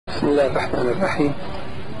بسم الله الرحمن الرحيم.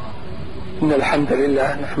 إن الحمد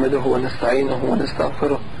لله نحمده ونستعينه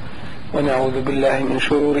ونستغفره ونعوذ بالله من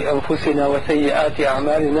شرور أنفسنا وسيئات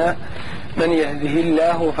أعمالنا. من يهده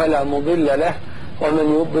الله فلا مضل له ومن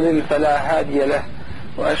يضلل فلا هادي له،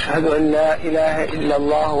 وأشهد أن لا إله إلا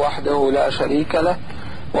الله وحده لا شريك له،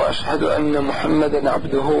 وأشهد أن محمدا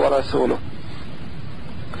عبده ورسوله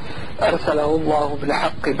أرسله الله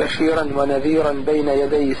بالحق بشيرا ونذيرا بين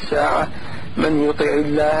يدي الساعة. من يطع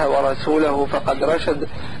الله ورسوله فقد رشد،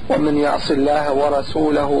 ومن يعص الله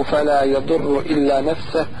ورسوله فلا يضر إلا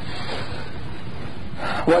نفسه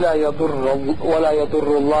ولا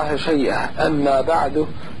يضر الله شيئا. أما بعد،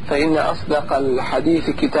 فإن أصدق الحديث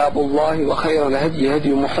كتاب الله، وخير الهدي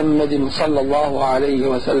هدي محمد صلى الله عليه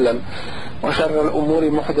وسلم، وشر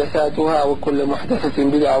الأمور محدثاتها، وكل محدثة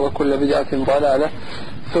بدعة، وكل بدعة ضلالة.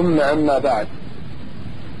 ثم أما بعد.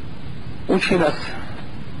 uči nas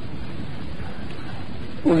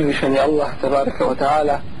uzvišeni Allah tabaraka wa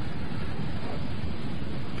ta'ala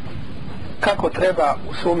kako treba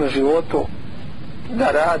u svome životu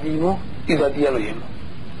da radimo i da djelujemo,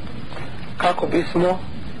 kako bismo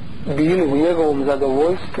bili u njegovom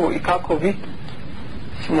zadovoljstvu i kako bi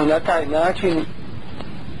smo na taj način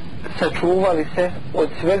sačuvali se od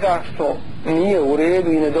svega što nije u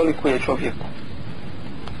redu i ne dolikuje čovjeku.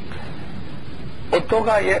 Od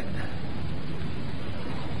toga je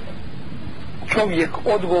čovjek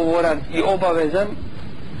odgovoran i obavezan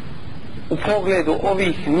u pogledu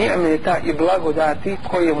ovih ni'meta i blagodati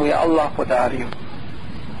koje mu je Allah podario.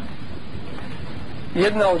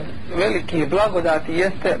 Jedna od velikih blagodati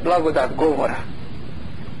jeste blagodat govora.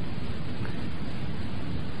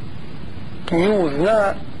 Nju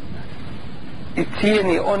zna i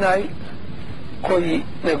cijeni onaj koji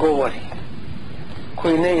ne govori,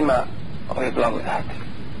 koji ne ima ove blagodati.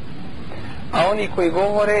 A oni koji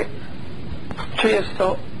govore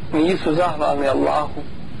često nisu zahvalni Allahu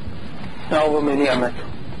na ovome ni'metu.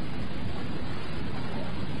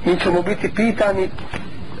 Mi ćemo biti pitani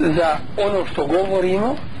za ono što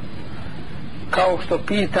govorimo, kao što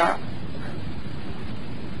pita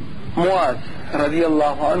Muaz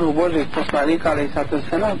radijallahu anhu, Božih poslanika alejhi salatu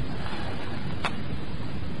vesselam,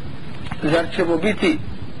 zar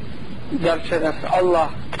će nas Allah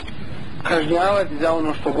kažnjavati za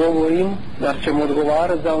ono što govorimo, zar ćemo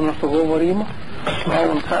odgovarati za ono što govorimo?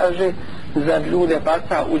 A on kaže, zar ljude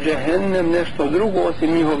baca u džehennem nešto drugo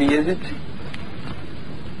osim njihovi jezici?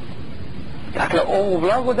 Dakle, ovu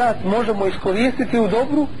blagodat možemo iskoristiti u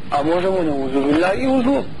dobru, a možemo ne uzubila i u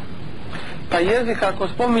zlu. Pa jezik, ako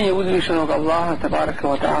spominje uzvišenog Allaha tabaraka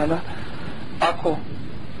wa ta'ala, ako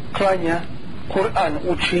klanja, Kur'an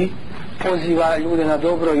uči, poziva ljude na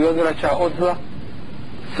dobro i odvraća od zla,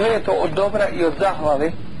 sve je to od dobra i od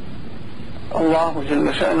zahvale Allahu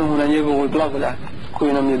dželle šanuhu na njegovoj blagodati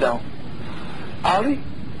koju nam je dao. Ali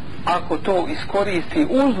ako to iskoristi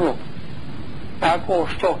u zlu, tako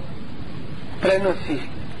što prenosi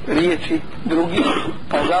riječi drugih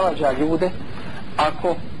pa zavađa ljude,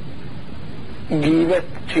 ako gibet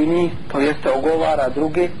čini, to jeste ogovara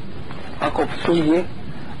druge, ako psuje,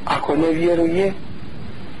 ako ne vjeruje,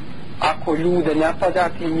 ako ljude napada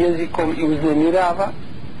tim jezikom i uznemirava,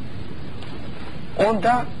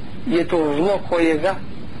 onda je to zlo kojega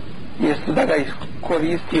mjesto da ga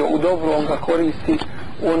iskoristio u dobro, on ga koristi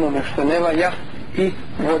u onome što ne valja i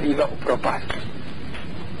vodi ga u propast.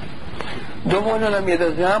 Dovoljno nam je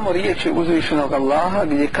da znamo riječi uzvišenog Allaha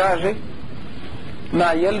gdje kaže: ma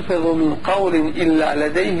yalfidhu min qawlin illa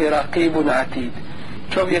ladayhi raqibun atid.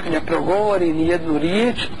 Čovjek ne progovori ni jednu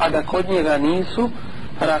riječ, a da kod njega nisu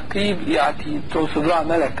Raqib i Atid. To su dva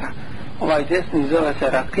meleka. Ovaj desni zove se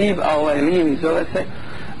Raqib, a ovaj lijevi zove se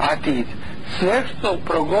Atid. Sve što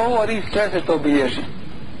progovori, sve se to bilježi.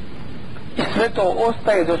 I sve to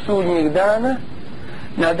ostaje do sudnjeg dana,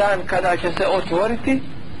 na dan kada će se otvoriti,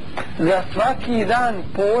 za svaki dan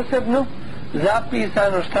posebno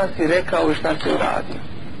zapisano šta si rekao i šta si uradio.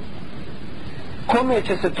 Kome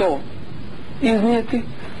će se to iznijeti?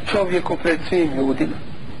 Čovjeku pred svim ljudima.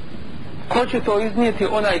 Ko će to iznijeti?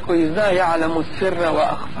 Onaj koji zna ja'lamu sirra wa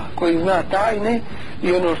akhfa, koji zna tajne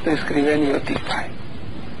i ono što je skrivenije od tih tajne.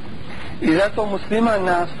 I zato musliman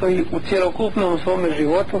nastoji u cjelokupnom svome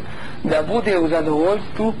životu da bude u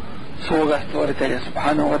zadovoljstvu svoga stvoritelja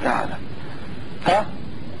subhanahu wa ta'ala. Pa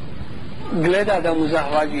gleda da mu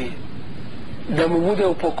zahvaljuje, da mu bude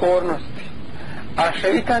u pokornosti. A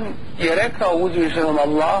šeitan je rekao uzvišenom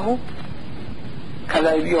Allahu kada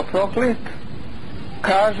je bio proklet,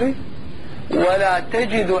 kaže: وَلَا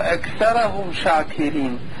تَجِدُ أَكْثَرَهُمْ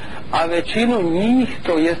شَاكِرِينَ. A većinu njih,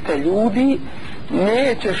 to jeste ljudi,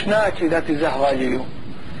 nećeš naći da ti zahvaljuju.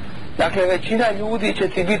 Dakle, većina ljudi će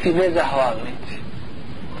ti biti nezahvalnici.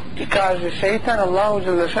 I kaže šeitan Allahu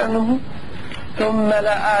dželle šanuhu: "Thumma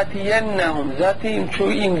la'atiyannahum", zatim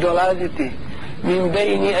ću im dolaziti, min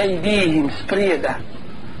bejni ajdihim, sprijeda,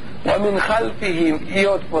 wa min khalfihim, i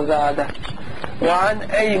od pozada, wa an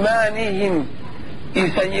ejmanihim, i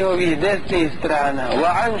sa njihovih desnih strana,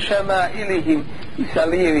 wa an šamailihim, i sa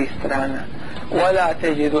lijevih strana, wa la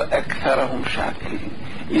teđidu ektarahum šakirin,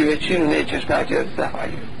 i većinu nećeš naći da se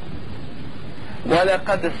zahvaljuju. Wa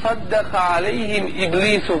laqad saddaqa alejhim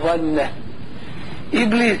iblisu vanne,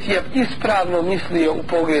 Iblis je ispravno mislio u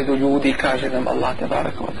pogledu ljudi, kaže nam Allah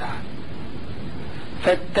tebareke ve taala.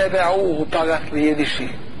 Fattaba'uhu, pa ga slijediši,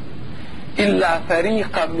 illa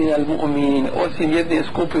fariqan min al-mu'minin, osim jedne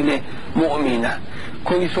skupine mu'mina,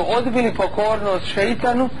 koji su odbili pokornost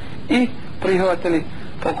šeitanu i prihvatili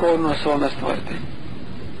pokornost svome stvoritelju.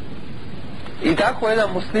 I tako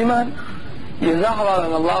jedan musliman je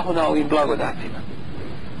zahvalan Allahu na ovim blagodatima,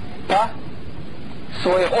 pa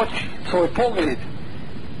svoje oči, svoj pogled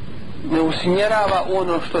ne usmjerava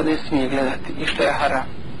ono što ne smije gledati i što je haram,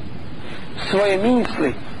 svoje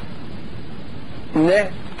misli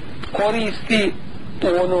ne koristi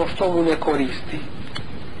u ono što mu ne koristi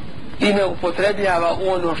i ne upotrebljava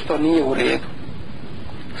ono što nije u redu,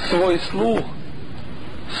 svoj sluh,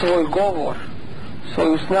 svoj govor,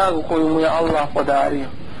 svoju snagu koju mu je Allah podario,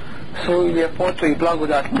 svoju ljepotu i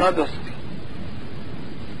blagodat mladosti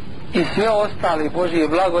i sve ostale Božije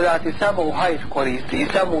blagodati samo u hajr koristi i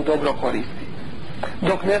samo u dobro koristi,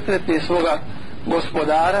 dok ne sretne svoga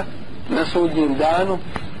gospodara na sudnjem danu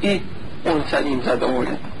i on sa njim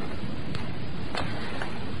zadovoljan.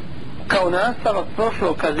 Kao nastavak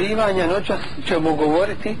prošlog kazivanja, noćas ćemo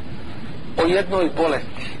govoriti o jednoj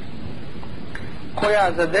bolesti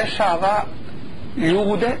koja zadešava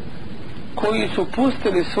ljude koji su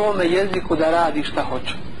pustili svome jeziku da radi šta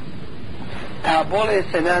hoće. Ta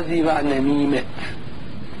bolest se naziva nemimet.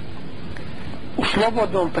 U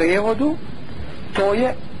slobodnom prevodu to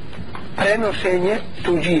je prenošenje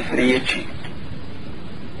tuđih riječi.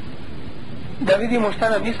 Da vidimo šta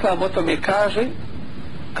nam Islam o tome kaže,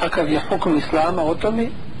 kakav je hukum Islama o tome,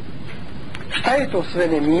 šta je to sve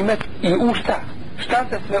nemimet i u šta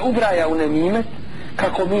se sve ubraja u nemimet,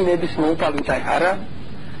 kako mi ne bismo upali u taj haram,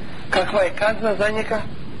 kakva je kazna za njega,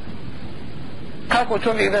 kako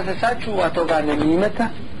čovjek da se sačuva toga nemimeta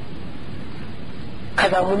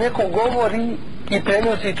kada mu neko govori i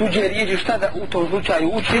prenosi tuđe riječi, šta da u tom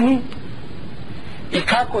slučaju učini i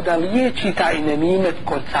kako da liječi taj nemimet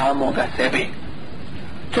kod samoga sebe.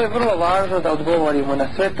 To je vrlo važno da odgovorimo na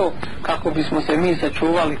sve to kako bismo se mi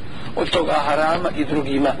sačuvali od toga harama i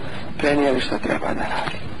drugima prenijeli što treba da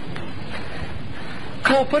radi.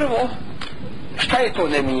 Kao prvo, šta je to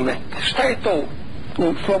nemimet? Šta je to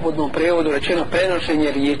u slobodnom prevodu rečeno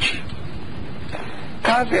prenošenje riječi?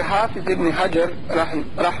 Kaže Hafiz ibn Hajar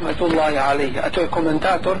rahmetullahi alejhi, a to je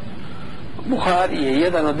komentator Buharije,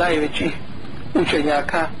 jedan od najvećih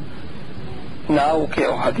učenjaka nauke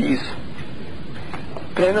o hadisu,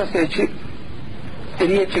 prenoseći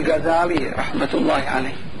riječi Gazalije rahmetullahi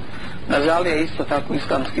alejhi. Gazalija je isto tako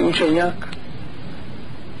islamski učenjak,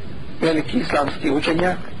 veliki islamski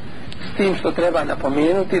učenjak, s tim što treba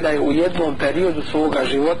napomenuti da je u jednom periodu svoga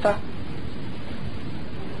života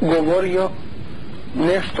govorio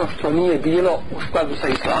nešto što nije bilo u skladu sa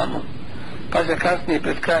islamom, pa se kasnije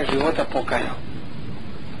pred kraj života pokajao.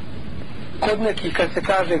 Kod nekih kad se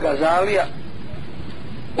kaže Gazalija,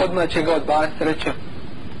 odmah će ga odbaciti, reče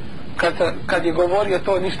kad je govorio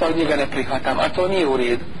to, ništa od njega ne prihvatam, a to nije u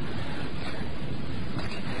redu.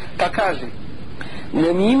 Pa kaže,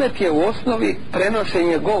 nemimet je u osnovi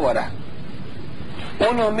prenošenje govora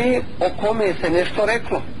onome o kome se nešto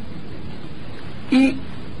reklo, i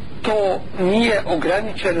to nije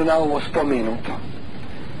ograničeno na ovo spomenuto,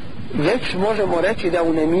 već možemo reći da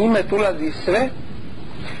u nemimet ulazi sve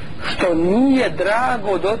što nije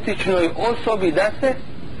drago dotičnoj osobi da se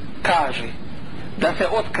kaže, da se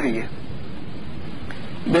otkrije,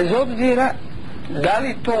 bez obzira da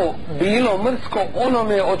li to bilo mrsko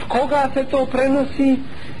onome od koga se to prenosi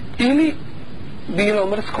ili bilo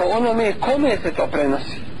mrsko onome kome se to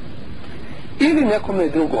prenosi ili nekome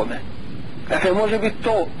drugome. Dakle, može biti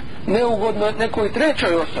to neugodno nekoj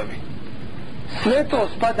trećoj osobi. Sve to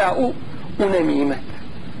spada u nemimet.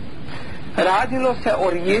 Radilo se o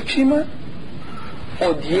riječima,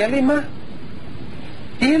 o djelima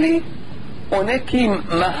ili o nekim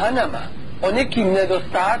mahanama, o nekim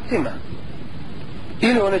nedostacima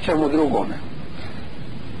ili o nečemu drugome.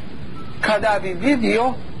 Kada bi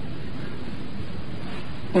vidio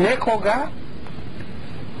nekoga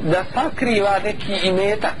da sakriva neki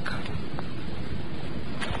imetak,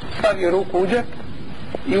 stavio ruku u džep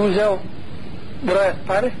i uzeo brojat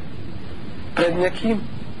pare pred nekim,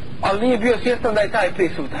 ali nije bio svjestan da je taj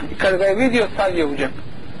prisutan. I kad ga je vidio, stavio u džep.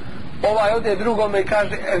 Ovaj ode drugome i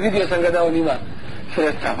kaže, vidio sam ga da on ima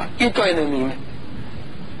sredstava. I to je nemime.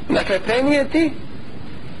 Dakle, prenijeti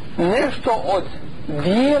nešto od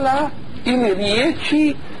dijela ili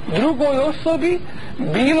riječi drugoj osobi,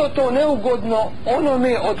 bilo to neugodno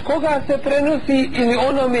onome od koga se prenosi ili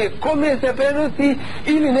onome kome se prenosi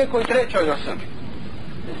ili nekoj trećoj osobi.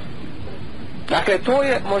 Dakle, to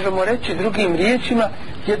je, možemo reći drugim riječima,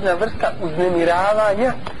 jedna vrsta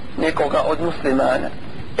uznemiravanja nekoga od muslimana,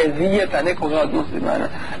 ezijeta nekoga od muslimana,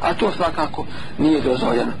 a to svakako nije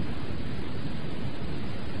dozvoljeno.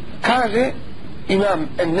 Kaže Imam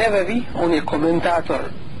Nevevi, on je komentator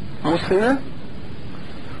Muslima,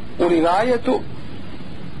 u rivajetu,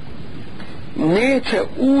 neće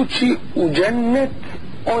ući u džennet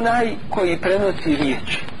onaj koji prenosi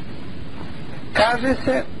riječi. Kaže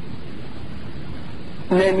se,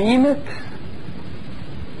 nemimet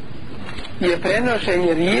je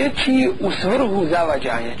prenošenje riječi u svrhu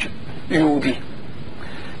zavađanja ljudi.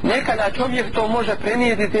 Nekada čovjek to može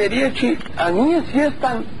prenijeti te riječi, a nije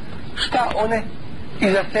svjestan šta one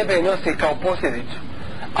iza sebe nose kao posljedicu.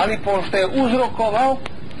 Ali pošto je uzrokovao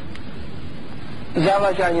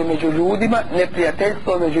zavađanje među ljudima,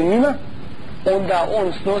 neprijateljstvo među njima, onda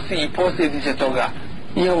on snosi i posljedice toga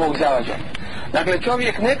njihovog zavađanja. Dakle,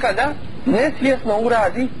 čovjek nekada nesvjesno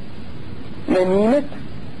uradi nemimet,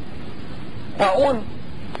 pa on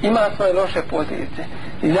ima svoje loše posljedice.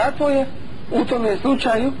 I zato je u tome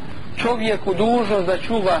slučaju čovjeku dužnost da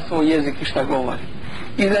čuva svoj jezik i šta govori.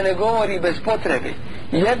 I da ne govori bez potrebe.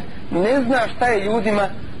 Jer ne zna šta je ljudima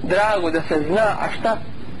drago da se zna, a šta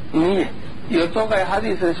nije. I od toga je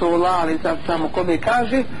hadis Resulullah ali samo kome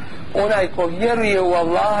kaže, onaj ko vjeruje u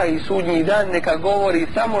Allaha i sudnji dan, neka govori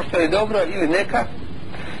samo što je dobro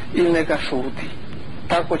ili neka šuti.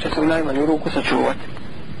 Tako će se u najmanju ruku sačuvati.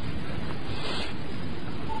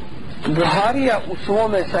 Buharija u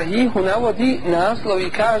svome sahihu navodi naslov i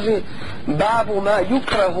kaže, babu ma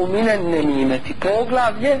yukrahu minan nemimeti,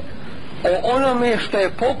 poglavlje o onome što je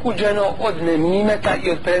pokuđeno od nemimeta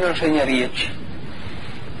i od prenošenja riječi.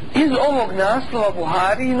 Iz ovog naslova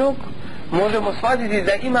Buharijinog možemo shvatiti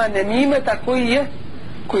da ima nemimeta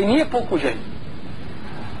koji nije pokuđen.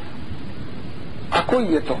 A koji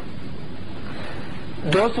je to?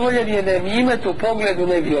 Dozvoljen je nemimet u pogledu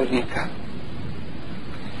nevjernika.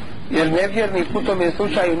 Jer nevjernik u tome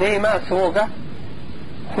slučaju ne ima svoga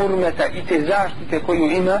hurmeta i te zaštite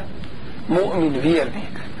koju ima mu'min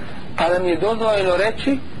vjernik. Pa nam je dozvoljeno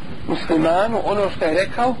reći muslimanu ono što je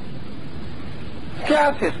rekao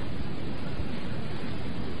kafir.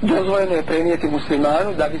 Dozvoljeno je prenijeti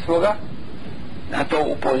muslimanu da bismo ga na to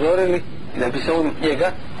upozorili, da bi se on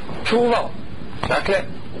njega čuvao. Dakle,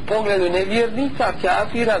 u pogledu nevjernika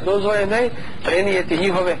kafira dozvoljeno je prenijeti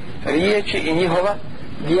njihove riječi i njihova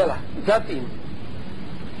djela. Zatim,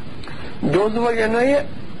 dozvoljeno je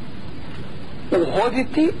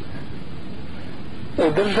uhoditi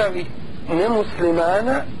u državi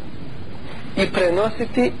nemuslimana i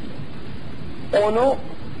prenositi ono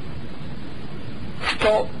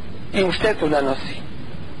što im štetu nanosi.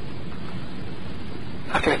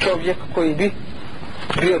 Dakle, čovjek koji bi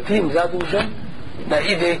bio tim zadužen da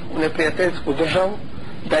ide u neprijateljsku državu,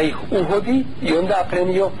 da ih uhodi i onda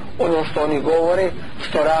prenio ono što oni govore,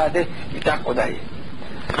 što rade i tako dalje.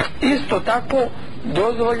 Isto tako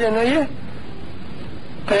dozvoljeno je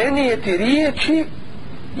prenijeti riječi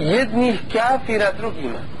jednih kafira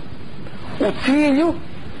drugima u cilju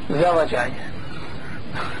zavađanja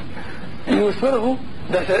i u svrhu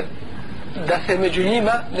da se među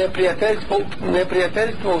njima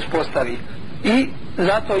neprijateljstvo uspostavi. I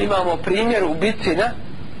zato imamo primjer u bitci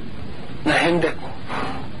na Hendeku,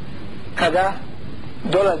 kada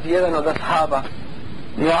dolazi jedan od ashaba,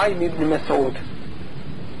 Nuaym ibn Mesud,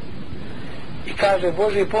 i kaže,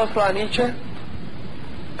 Božji poslaniće,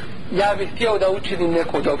 ja bih htio da učinim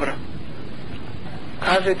neko dobro.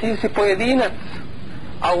 Kaže, ti si pojedinac,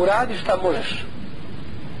 a uradi šta možeš.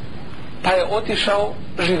 Pa je otišao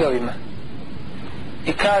Židovima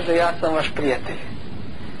i kaže, ja sam vaš prijatelj,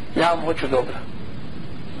 ja vam hoću dobro.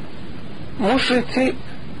 Mušrici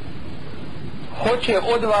hoće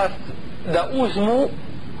od vas da uzmu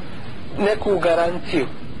neku garanciju.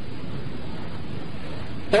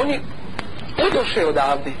 Oni odoše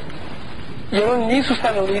odavde, jer oni nisu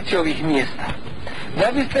stanovnici ovih mjesta.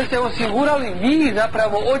 Da biste se osigurali, vi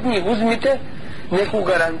zapravo od njih uzmite neku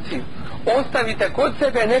garanciju. Ostavite kod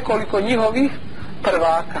sebe nekoliko njihovih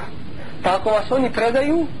prvaka. Pa ako vas oni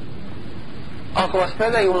predaju, ako vas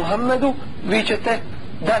predaju Muhammedu, vi ćete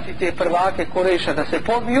dati te prvake Kurejša da se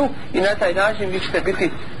pobiju i na taj način vi ćete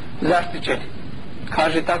biti zaštićeni.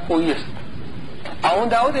 Kaže tako i jest. A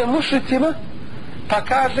onda ode mušricima pa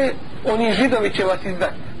kaže oni Židovi će vas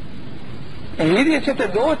izdati. I vidjet ćete,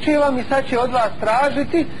 doći vam i sad će od vas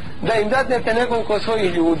tražiti da im dadnete nekoliko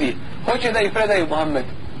svojih ljudi. Hoće da ih predaju Muhammedu.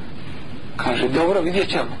 Kaže dobro, vidjet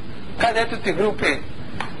ćemo. Kad eto ti grupe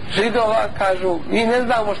Židova kažu mi ne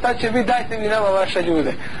znamo šta će biti, dajte mi nama vaše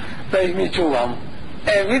ljude da ih mi čuvamo.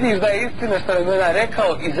 Vidiš da je istina što je mena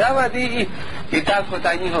rekao i zavadi ih i tako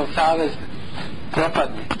taj njihov savez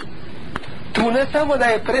propadne. Tu ne samo da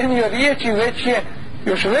je premio riječi, već je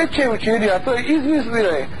još veće učinio, a to je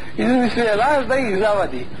izmislio je laž da ih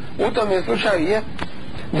zavadi. U tom je slučaju je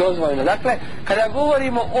dozvoljeno. Dakle, kada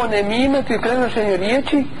govorimo o nemimetu i prenošenju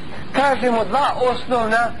riječi, kažemo dva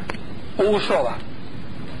osnovna uslova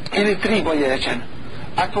ili tri bolje rečeno,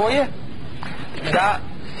 a to je da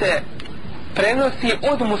se prenosi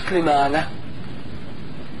od muslimana,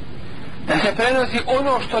 da se prenosi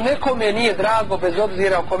ono što nekome nije drago bez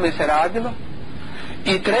obzira o kome se radilo,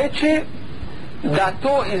 i treće da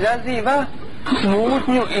to izaziva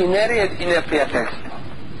smutnju i nered i neprijateljstvo.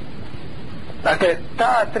 Dakle,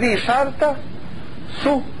 ta tri šarta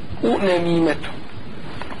su u nemimetu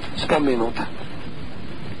spomenuta.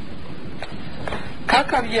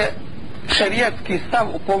 Kakav je šerijatski stav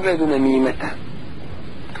u pogledu nemimeta?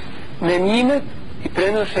 Nemimet i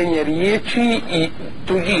prenošenje riječi i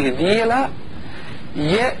tuđih dijela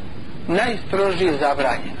je najstrožije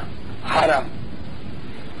zabranjeno, haram,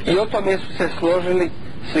 i o tome su se složili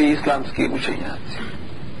svi islamski učenjaci.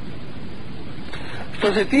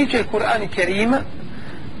 Što se tiče Kur'ana Kerima,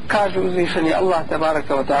 kaže uzvišeni Allah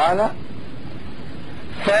tabaraka wa ta'ala: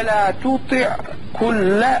 فَلَا تُطِعْ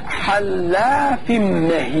كُلَّ حَلَّافٍ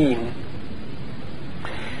مَهِينٍ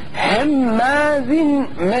هَمَّازٍ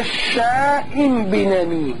مَشَّاءٍ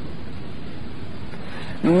بِنَمِيمٍ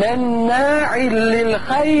مَنَّاعٍ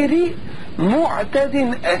لِلْخَيْرِ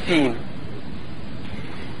مُعْتَدٍ أَثِيمٍ.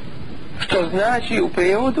 Što znači u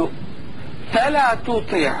prijevodu فَلَا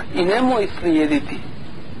تُطِعْ, i nemoj slijediti,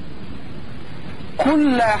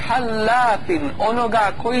 كُلَّ حَلَّافٍ,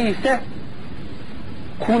 onoga koji se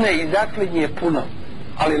kune i zaklinje puno,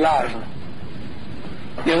 ali lažno.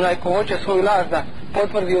 I onaj ko hoće svoju laž da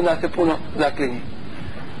potvrdi, onda se puno zaklinje.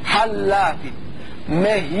 Hallafin,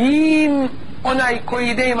 mehin, onaj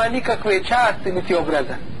koji ne ima nikakve časti niti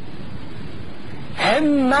obraza.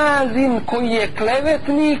 Hemmazin, koji je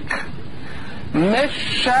klevetnik.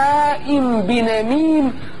 Mešaim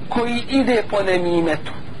binemim, koji ide po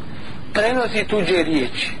nemimetu, prenosi tuđe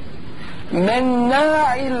riječi.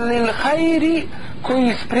 Menna'il lil hajri,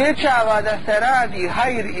 koji spriječava da se radi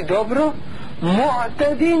hajr i dobro.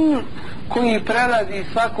 Mu'tadin, koji prelazi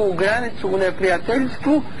svaku granicu u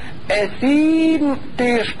neprijateljstvu. Esim,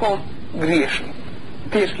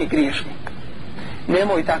 teški griješnik.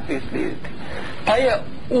 Nemoj takve slijediti. Pa je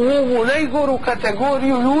u ovu najgoru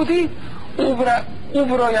kategoriju ljudi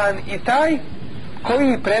ubrojan i taj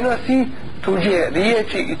koji prenosi tuđe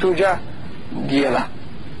riječi i tuđa djela.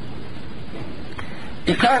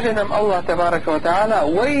 I kaže nam Allah tabaraka wa ta'ala: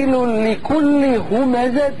 وَيْلٌ لِكُلِّ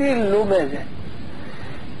هُمَزَةٍ لُمَزَةٍ.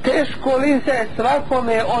 Teško li se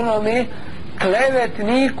svakome onome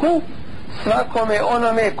klevetniku, svakome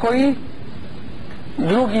onome koji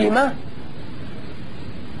drugima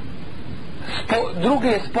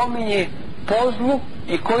druge spominje po zlu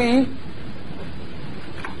i koji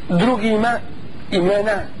drugima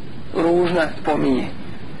imena ružna spominje.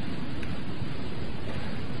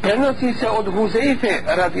 Prenosi se od Huzeife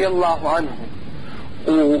radijallahu anhu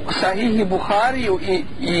u Sahihi Buhariju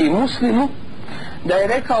i Muslimu da je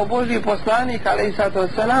rekao Božji poslanik alejhi salatu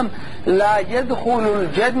vesselam: la yadkhulul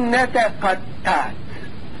jannata qattat,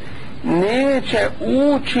 neće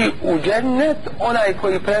ući u džennet onaj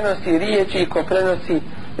koji prenosi riječi i ko prenosi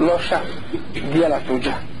loša djela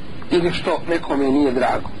tuđa ili što nekome nije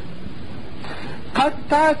drago.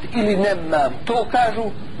 Qattat ili nemam, to kažu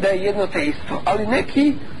da je jedno te isto, ali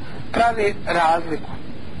neki pravi razliku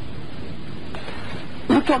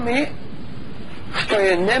u tome što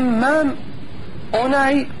je nemam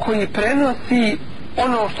onaj koji prenosi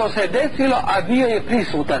ono što se desilo, a bio je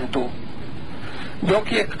prisutan tu,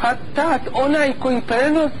 dok je qattat onaj koji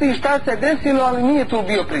prenosi šta se desilo, ali nije tu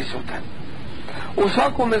bio prisutan. U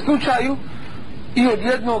svakome slučaju i od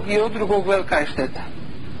jednog i od drugog velika je šteta.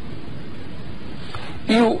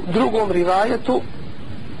 I u drugom rivajetu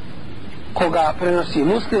koga prenosi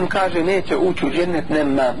Muslim kaže neće ući u džennet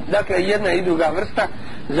nemam. Dakle, jedna i druga vrsta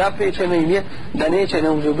zapriječeno im je da neće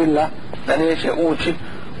neuzubillah, da neće ući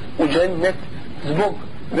u džennet zbog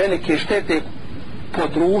velike štete po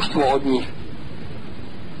društvu od njih.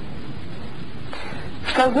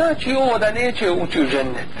 Šta znači ovo da neće ući u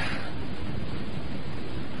džennet?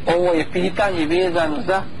 Ovo je pitanje vezano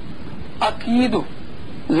za akidu,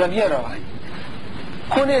 za vjerovanje.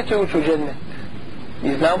 Ko neće ući u džennet?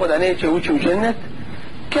 Mi znamo da neće ući u džennet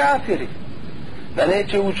kafiri, da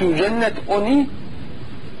neće ući u džennet oni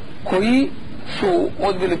koji su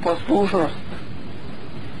odbili poslušnost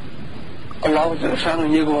Allahu dželešanu i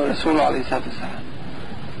njegovom Rasulu alejhi salatu vesselam.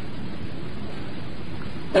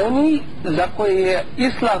 Oni za koje je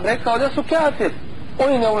Islam rekao da su kafiri,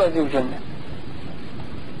 oni ne ulaze u džennet.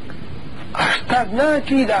 A šta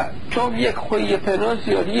znači da čovjek koji je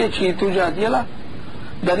prenosio riječi i tuđa djela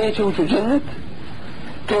da neće ući u džennet?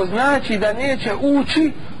 To znači da neće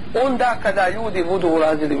ući onda kada ljudi budu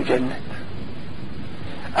ulazili u džennet.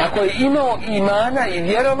 Ako je imao imana i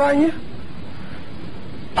vjerovanje,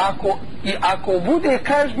 ako bude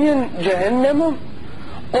kažnjen džehennemom,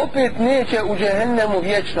 opet neće u džehennemu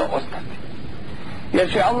vječno ostati.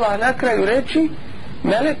 Jer će Allah na kraju reći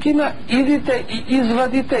melekima, idite i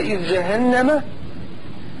izvadite iz džehennema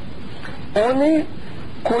one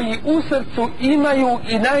koji u srcu imaju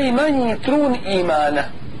i najmanji trun imana.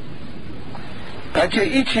 Pa će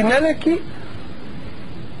ići meleki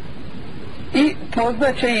i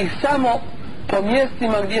poznaće ih samo po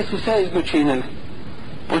mjestima gdje su se izlučinili,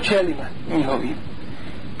 po ćelima njihovim.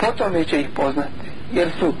 Potom će ih poznati jer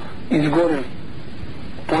su izgorili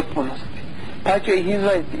potpunosti. Pa će ih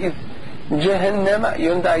izvaditi iz džehennema i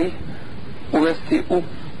onda ih uvesti u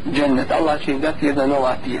džennet. Allah će im dati jedna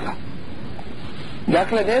nova tijela.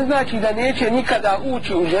 Dakle, ne znači da neće nikada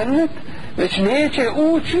ući u džennet, već neće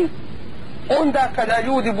ući onda kada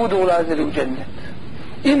ljudi budu ulazili u džennet.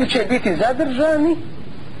 Ili će biti zadržani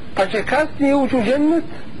pa će kasnije ući u džennet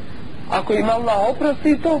ako im Allah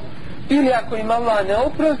oprosti to, ili ako im Allah ne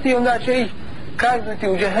oprosti onda će ih kazniti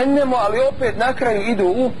u džehennemu, ali opet na kraju idu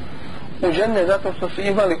u džennet zato što su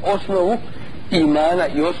imali osnovu imana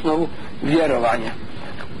i osnovu vjerovanja.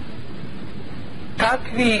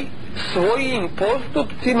 Takvi svojim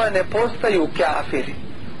postupcima ne postaju kafiri,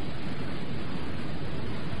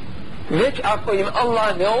 već ako im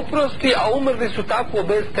Allah ne oprosti, a umrli su tako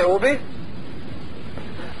bez teube,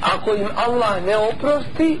 ako im Allah ne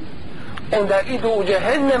oprosti onda idu u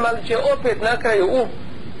džehennem, ali će opet na kraju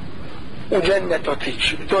u džennet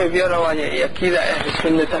otići. To je vjerovanje i akida ehli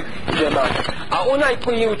sunneta džemata. A onaj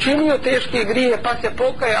koji je učinio teške grije pa se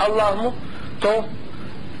pokaje, Allah mu to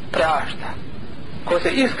prašta. Ko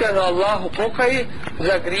se iskreno Allahu pokaje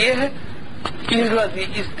za grijehe, izlazi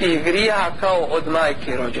iz tih grijeha kao od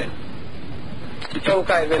majke rođen. I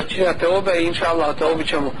tolika je veličina teobe i inša Allah o teobi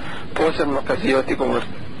ćemo posebno kazivati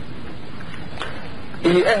govoriti.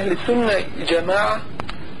 I ehli sunne i džemaa,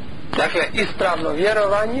 dakle ispravno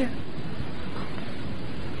vjerovanje,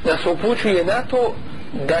 nas upućuje na to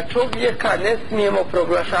da čovjeka ne smijemo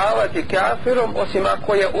proglašavati kafirom osim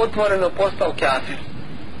ako je otvoreno postao kafir.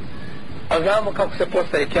 A znamo kako se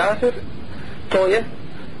postaje kafir, to je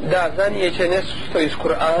da zanijeće nešto iz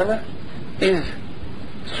Kur'ana, iz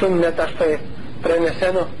sunneta što je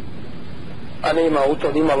preneseno, a ne ima u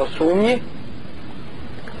to nimalo sumnje.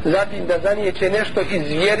 Zatim da zanijeće nešto iz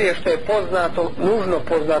vjere što je poznato, nužno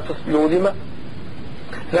poznato s ljudima.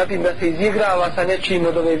 Zatim da se izigrava sa nečim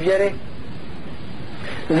od ove vjere.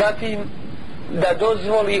 Zatim da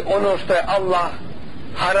dozvoli ono što je Allah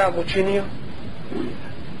haram učinio,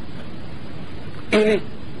 ili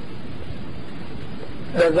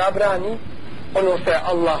da zabrani ono što je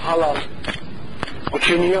Allah halal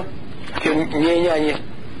učinio, mijenjanje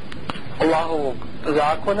Allahovog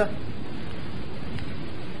zakona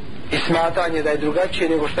i smatranje da je drugačije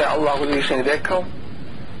nego što je Allah uzvišen rekao.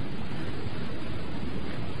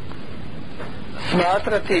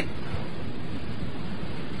 Smatrati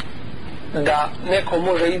da neko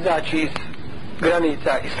može izaći iz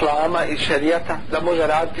granica Islama, iz šerijata, da može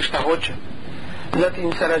raditi šta hoće,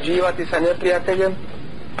 zatim sarađivati sa neprijateljem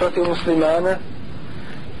protiv muslimana,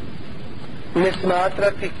 ne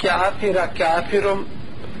smatrati kafira kafirom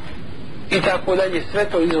i tako dalje, sve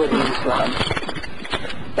to izvodi iz Islama.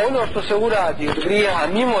 Ono što se uradi od grijeha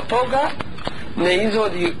mimo toga ne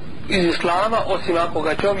izvodi iz Islama osim ako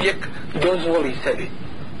ga čovjek dozvoli sebi.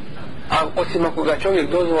 Osim ako ga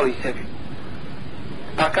čovjek dozvoli sebi.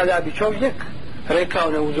 Pa kada bi čovjek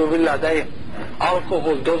rekao neuzubila da je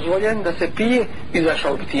alkohol dozvoljen da se pije,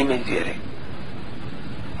 izašao bi time iz vjere.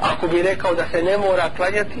 Ako bi rekao da se ne mora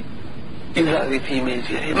klanjati, izlazi time iz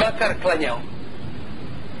vjere, makar klanjao.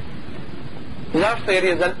 Zašto? Jer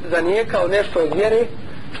je zanijekao nešto od vjere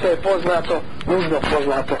što je poznato, nužno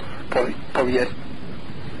poznato po vjeri.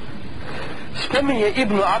 Spominje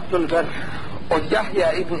Ibn Abdul Bar od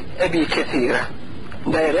Jahja ibn Ebi Kesira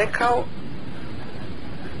da je rekao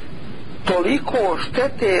toliko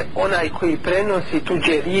štete onaj koji prenosi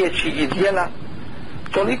tuđe riječi i djela,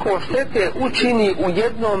 toliko štete učini u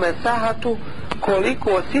jednome sahatu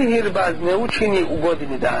koliko sihirbaz ne učini u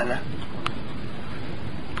godini dana.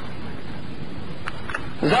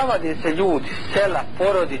 Zavade se ljudi, sela,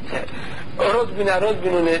 porodice, rodbina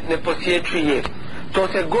rodbinu ne posjećuje. To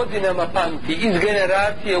se godinama pamti, iz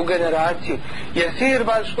generacije u generaciju. Jer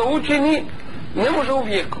sihirbaz što učini ne može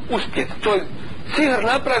uvijek uspjeti. To je sihr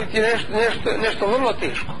napraviti nešto vrlo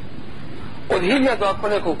teško. Od 1000 ako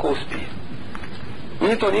nekoliko uspije.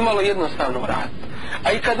 Nije to nimalo jednostavno uraditi.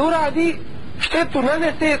 A i kad uradi, štetu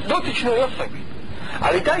nanese dotičnoj osobi.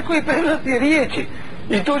 Ali taj koji prenosi riječi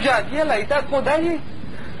i tuđa djela i tako dalje,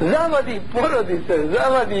 zavadi porodice,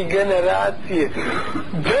 zavadi generacije,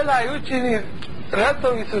 belaj učini,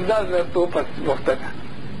 ratovi su znali nastupati zbog toga.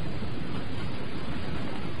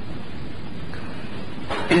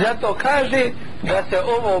 I zato kaže da se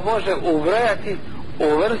ovo može ubrojati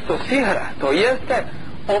u vrstu sihra, to jeste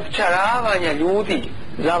opčaravanja ljudi,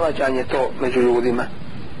 zavađanje to među ljudima.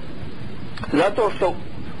 Zato što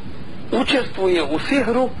učestvuje u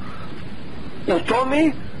sihru u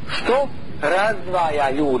tome što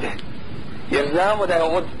razdvaja ljude. Jer znamo da je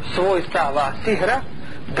od svojstava sihra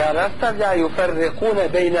da rastavljaju farriqune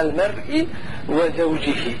bejnal mar'i wa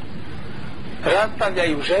zawjihi.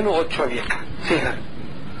 Rastavljaju ženu od čovjeka, sihr.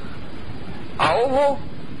 A ovo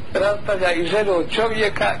rastavlja i ženu od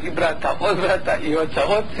čovjeka i brata od brata i oca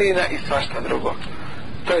od sina i svašta drugo.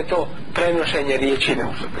 To je to prenošenje riječi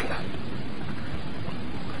neuzubila.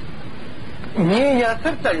 Mijenja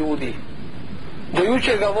srca ljudi. Do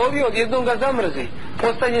juče ga volio, odjednom ga zamrzi.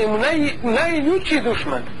 Postaje mu najljući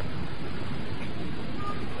dušman.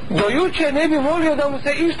 Do juče ne bi volio da mu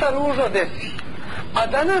se išta ružno desi. A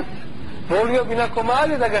danas volio bi na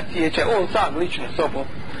komade da ga sjeće. On sam, lično, sobom.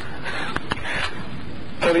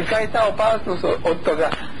 Tolika je ta opasnost od toga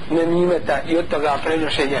nemimeta i od toga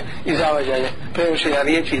prenošenja i zavađanja, prenošenja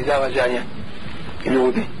riječi i zavađanja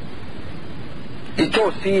ljudi. I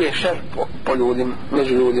to sije šer po ljudima,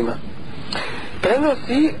 među ljudima.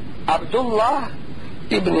 Prenosi Abdullah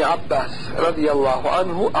ibn Abbas radijallahu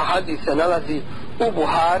anhu, a hadis se nalazi u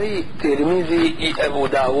Buhari, Tirmizi i Ebu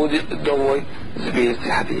Davud dovoj zbirci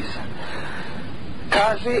hadisa.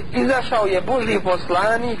 Kaže, izašao je Božji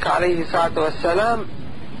poslanik alejhi salatu vesselam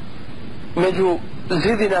među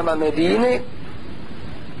zidinama Medine,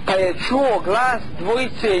 pa je čuo glas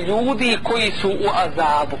dvojice ljudi koji su u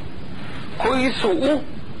azabu, koji su u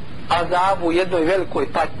azabu, jednoj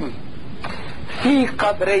velikoj patnji, fi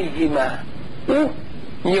kabrejhima, u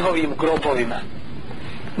njihovim grobovima.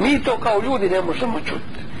 Mi to kao ljudi ne možemo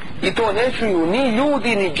čuti i to ne čuju ni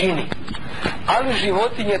ljudi ni džini, ali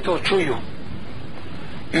životinje to čuju.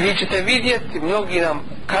 I vi ćete vidjeti, mnogi nam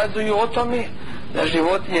kazuju o tome, da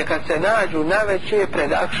životinje kad se nađu naveče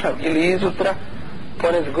pred akšam ili izutra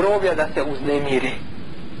pored groblja da se uznemiri.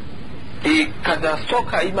 I kada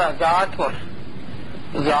stoka ima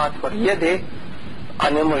zatvor jede, a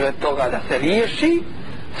ne može toga da se riješi,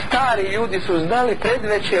 stari ljudi su znali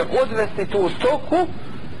predveće odvesti tu stoku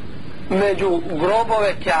među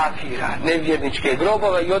grobove kafira, nevjerničke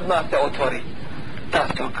grobove, i odmah se otvori ta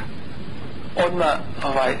stoka. Odmah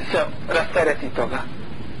se rastereti toga,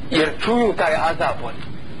 jer čuju taj azab.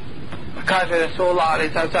 Kaže Resulullah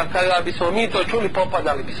alejhi ve sellem, kada bismo mi to čuli,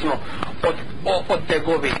 popadali bismo od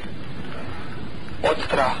tegobi, od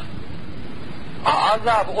straha. A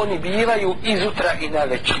azab oni bivaju izutra i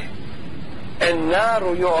naveče. En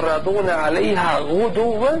naru yuraduna alejha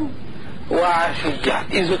guduvan wa ashiyya.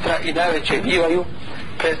 Izutra i naveče bivaju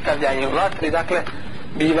predstavljanje vatri, dakle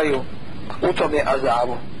bivaju u tome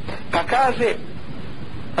azabu. Pa kaže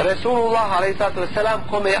Resulullah alejhi ve sellem,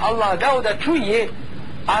 kome je Allah dao da čuje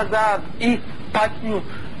azab i patnju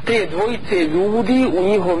te dvojice ljudi u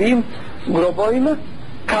njihovim grobovima,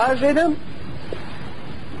 kaže nam: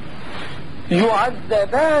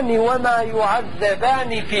 yu'azzabani wa ma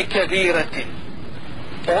yu'azzabani fi kabirati.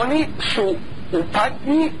 Oni su u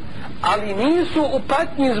patnji, ali nisu u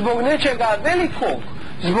patnji zbog nečega velikog,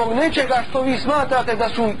 zbog nečega što vi smatrate da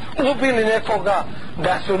su ubili nekoga,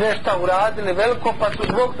 da su nešto uradili veliko, pa su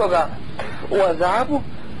zbog toga u azabu.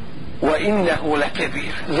 Wa innahu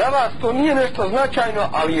lakabir. Za vas to nije nešto značajno,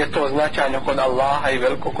 ali je to značajno kod Allaha i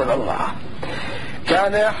veliko kod Allaha.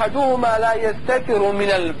 Kana ahaduhuma la yastatiru min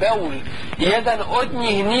al-bawl. Jedan od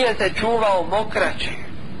njih nije se čuvao mokraće.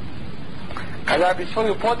 Kada bi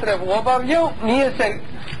svoju potrebu obavljao, nije se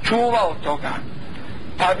čuvao toga,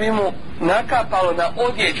 pa bi mu nakapalo na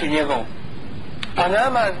odjeću njegovu, pa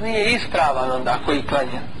namaz nije ispravan onda koji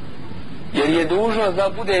klanja, jer je dužno da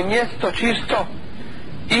bude mjesto čisto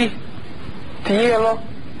i tijelo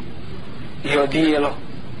i odijelo.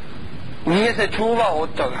 Nije se čuvao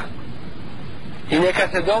od toga. I neka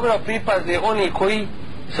se dobro pripaze oni koji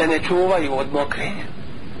se ne čuvaju od mokrenja.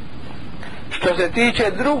 Što se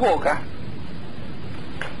tiče drugoga,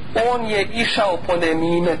 on je išao po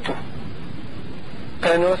nemimetu,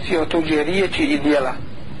 prenosio tuđe riječi i djela.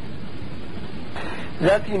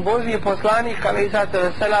 Zatim Božji poslanik alejhiselatu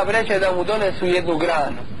vesselam reče da mu donesu jednu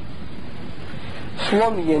granu,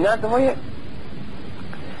 slomi je nadvoje,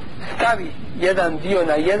 stavi jedan dio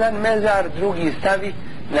na jedan mezar, drugi stavi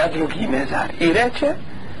na drugi mezar i reče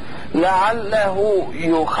la'allahu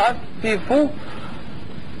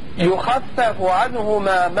yukhaffafu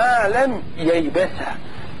anhuma ma lam yaybasa,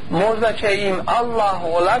 možda će im Allah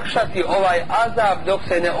olakšati ovaj azab dok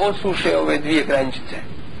se ne osuše ove dvije granice.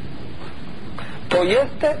 To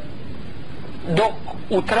jeste dok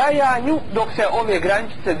u trajanju, dok se ove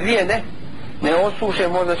granice dvije ne osuše,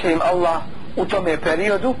 možda će im Allah u tome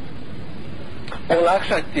periodu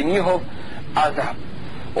olakšati njihov azab.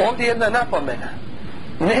 Ovdje jedna napomena,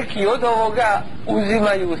 neki od ovoga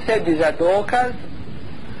uzimaju sebi za dokaz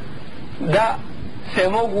da se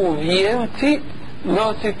mogu vijenci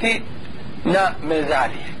nositi na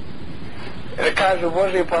mezarije. Kažu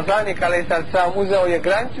Božji poslanik alejhiselatu vesselam uzeo je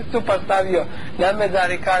grančicu pa stavio na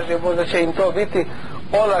mezar i kaže možda će im to biti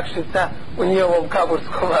olakšica u njihovom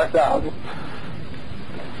kaburskom azabu.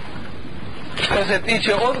 Što se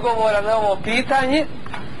tiče odgovora na ovo pitanje,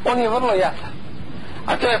 on je vrlo jasan,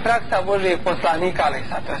 a to je praksa Božjeg poslanika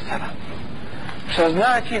alejhiselatu vesselam, što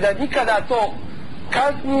znači da nikada to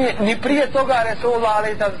kasnije ni prije toga Resulullah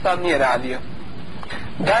alejhiselatu vesselam nije radio.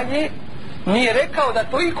 Dalje nije rekao da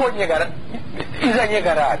to i kod njega iza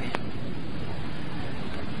njega radi,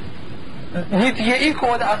 niti je i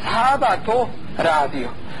kod ashaba to radio,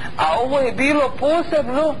 a ovo je bilo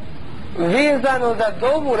posebno vezano za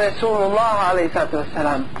dovu Resulullah alejhiselatu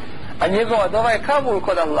vesselam, a njegova dova je kabul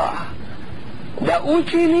kod Allaha, da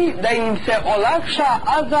učini da im se olakša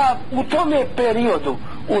azab u tome periodu,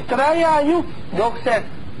 u trajanju dok se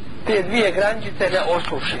te dvije granice ne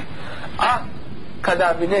osuše. A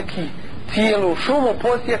kada bi neki cijelu šumu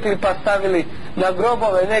posjetili pa stavili na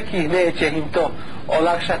grobove nekih, neće im to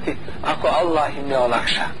olakšati ako Allah im ne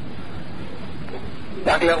olakša.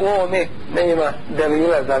 Dakle, u ovome nema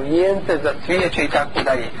delila za vijence, za cvijeće i tako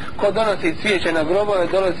dalje. Ko donosi cvijeće na grobove,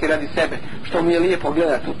 donosi radi sebe, što mi je lijepo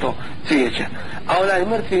gledati u to cvijeće. A onaj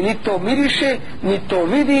mrtvi ni to miriše, ni to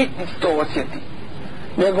vidi, ni to osjeti,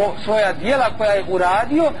 nego svoja djela koja je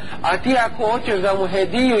uradio. A ti ako hoćeš da mu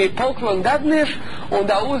hediju i poklon dadneš,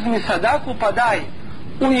 onda uzmi sadaku pa daj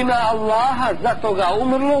u ime Allaha za toga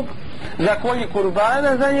umrlog, za koji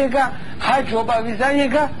kurbana za njega, hađ obavi za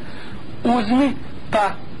njega, uzmi pa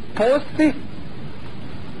posti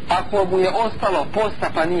ako mu je ostalo posta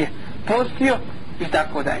pa nije postio i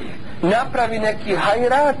tako dalje. Napravi neki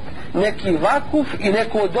hajrat, neki vakuf i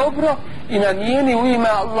neko dobro i namijeni u ime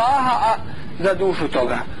Allaha, a za dušu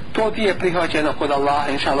toga. To ti je prihvaćeno kod Allaha,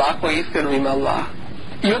 inša Allah, ako je iskreno ime Allaha.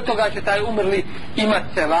 I od toga će taj umrli imat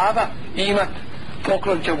sevaba i imat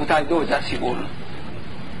poklon, će mu taj doći zasigurno.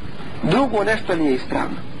 Drugo, nešto nije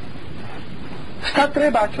ispravno. Šta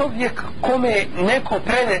treba čovjek kome neko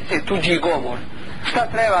prenese tuđi govor? Šta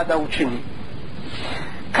treba da učini?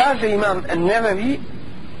 Kaže Imam Nevevi,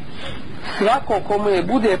 svako komu je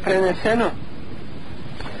bude preneseno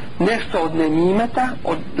nešto od nemimeta,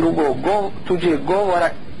 od drugog tuđeg govora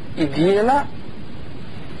i dijela,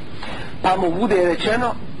 pa mu bude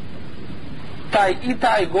rečeno taj i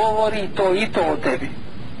taj govori to i to o tebi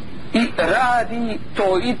i radi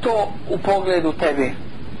to i to u pogledu tebe,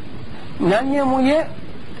 na njemu je,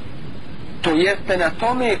 to jeste na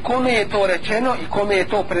tome kome je to rečeno i kome je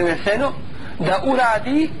to preneseno, da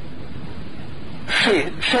uradi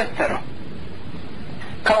šestero.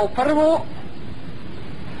 Kao prvo,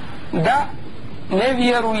 da ne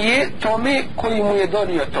vjeruje tome koji mu je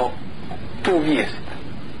donio tu vijest,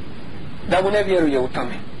 da mu ne vjeruje u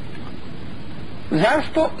tome.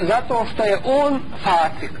 Zašto? Zato što je on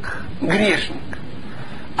fasik, griješnik.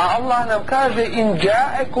 A Allah nam kaže in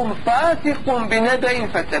ja'akum fasiqun bi naba'in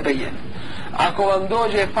fatabayyan. Ako vam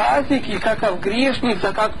dođe fasik i kakav griješnik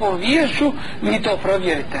sa kakvom viješću, vi to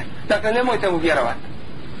provjerite. Dakle, nemojte mu vjerovati.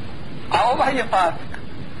 A ovaj je fasik,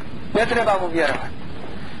 ne treba mu vjerovati.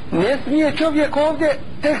 Ne smije čovjek ovdje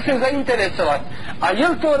tek se zainteresovati, a je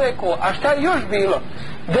li to rekao, a šta je još bilo,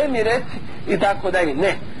 da mi reci i tako dalje.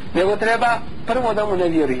 Ne, nego treba prvo da mu ne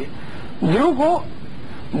vjeruje, drugo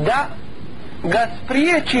da ga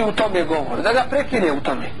spriječi u tome govoru, da ga prekine u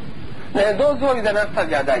tome, ne dozvoli da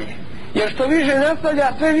nastavlja dalje, jer što više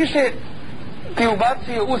nastavlja, sve više ti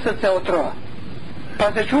ubacuje u srce otrova,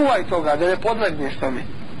 pa se čuvaj toga da ne podlegneš tome.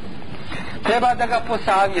 treba da ga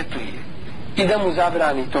posavjetuje i da mu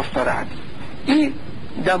zabrani to što radi i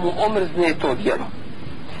da mu omrzne to djelo.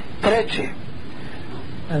 Treće,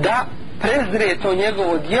 da prezre to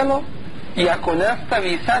njegovo djelo i ako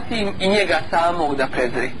nastavi sa tim i njega samog da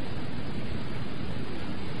prezre.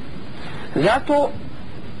 Zato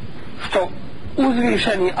što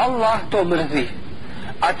uzvišeni Allah to mrzi,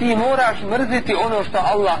 a ti moraš mrziti ono što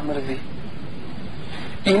Allah mrzi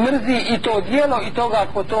i mrzi i to djelo i toga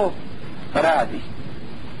ko to radi.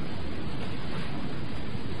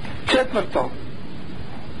 Četvrto,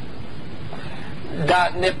 da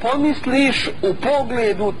ne pomisliš u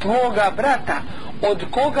pogledu tvoga brata od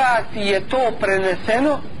koga ti je to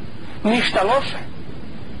preneseno ništa loše,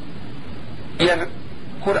 jer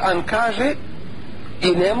Kur'an kaže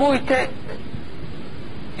i nemojte,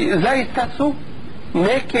 zaista su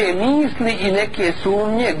neke misli i neke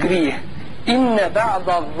sumnje grije. Inne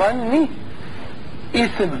ba'da zanni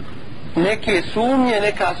ism, neke sumnje,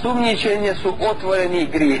 neka sumnjičenja su otvoreni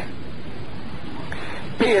grije.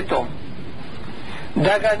 Peto,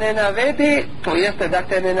 da ga ne navede, to jeste da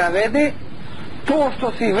te ne navede to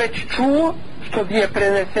što si već čuo, što ti je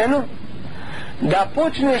preneseno, da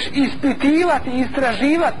počneš ispitivati i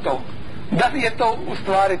istraživati to, da li je to u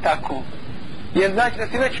stvari tako, jer znači da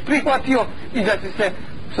si već prihvatio i da si se,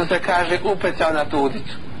 što se kaže, upecao na tu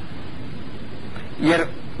udicu. Jer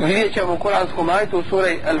vidjet ćemo u kuranskom ajetu u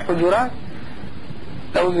suri Al-Hujurat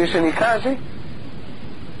da uzvišeni kaže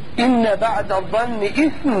inne ba'da dhanni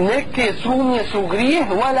ism, neke sumnje su grijeh,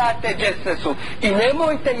 wala teđesesu, i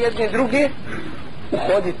nemojte jedne druge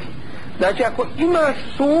uhoditi. Znači ako imaš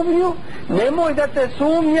sumnju, nemoj da te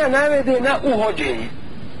sumnja navede na uhođenje,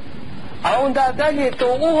 a onda dalje to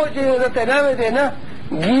uhođenje da te navede na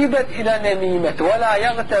gibet i na nemimet. Wala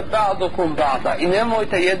yaghtab ba'dukum ba'da, i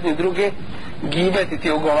nemojte jedni druge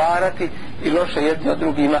gibetiti, ugovarati i loše jedni od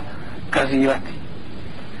drugima kazivati.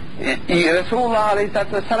 I Resulullah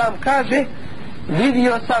a.s. kaže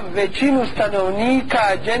vidio sam većinu stanovnika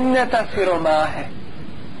dženneta siromahe,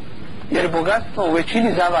 jer bogatstvo u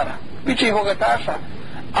većini zavara, biće i bogataša,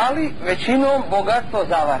 ali većinom bogatstvo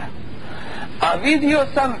zavara. A vidio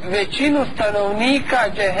sam većinu stanovnika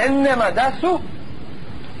džehennema da su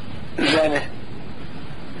žene,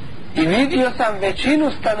 i vidio sam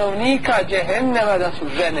većinu stanovnika džehennema da su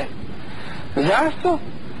žene. Zašto?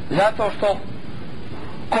 Zato što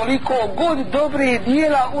koliko god dobre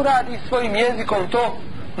dijela uradi svojim jezikom, to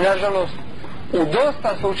nažalost u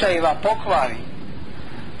dosta slučajeva pokvari.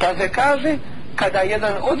 Pa se kaže, kada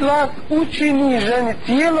jedan od vas učini ženi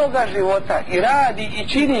cijeloga života i radi i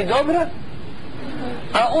čini dobra,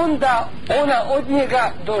 a onda ona od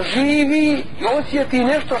njega doživi i osjeti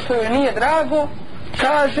nešto što joj nije drago,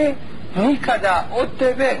 kaže nikada od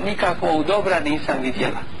tebe nikakvog dobra nisam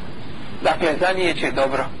vidjela. Dakle, zanijeće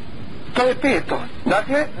dobro. To je peto.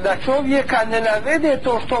 Dakle, da čovjeka ne navede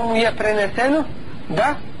to što mu je preneseno,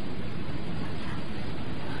 da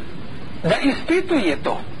ispituje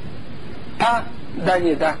to, pa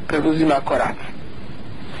dalje da preduzima korak.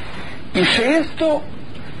 I šesto,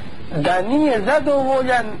 da nije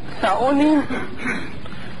zadovoljan sa onim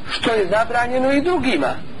što je zabranjeno i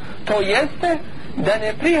drugima. To jeste da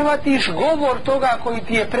ne prihvatiš govor toga koji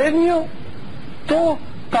ti je prenio to,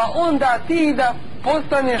 pa onda ti da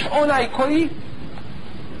postaneš onaj koji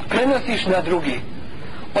prenosiš na drugi.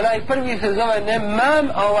 Onaj prvi se zove nemam,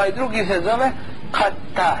 a ovaj drugi se zove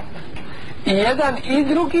katat. I jedan i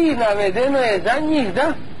drugi navedeno je za njih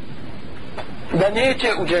da neće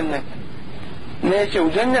u džennet. Neće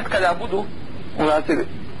u džennet kada budu ulazili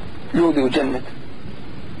ljudi u džennet.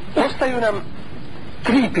 Ostaju nam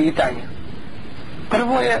 3 pitanja.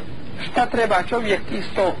 Prvo je šta treba čovjek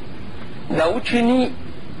isto da učini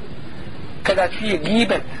kada čuje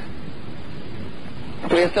gibet,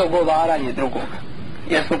 to jeste ogovaranje drugoga,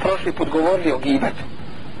 jer smo prošli put govorili o gibetu,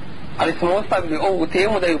 ali smo ostavili ovu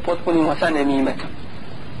temu da ju potpunimo sa nemimetom.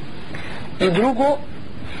 I drugo,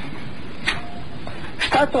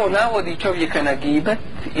 šta to navodi čovjeka na gibet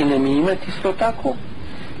i nemimet isto tako.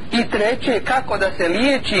 I treće, kako da se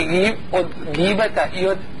liječi od gibeta i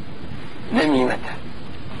od nemimeta.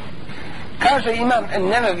 Kaže imam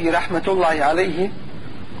Nevevi rahmetullahi alejhi,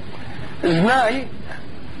 znaj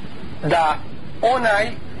da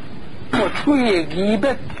onaj ko čuje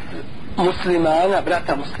gibet muslimana,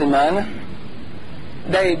 brata muslimana,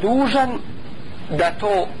 da je dužan da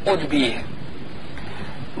to odbije,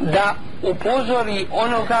 da upozori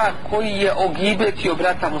onoga koji je ogibetio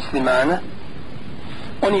brata muslimana.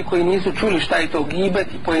 Oni koji nisu čuli šta je to gibet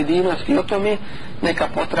i pojedinosti o tome, neka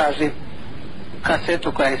potraže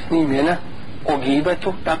kasetu koja je snimljena o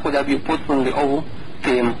gibetu, tako da bi upotpunili ovu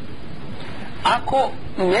temu. Ako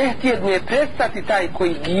ne htjedne prestati taj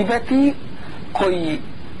koji gibeti, koji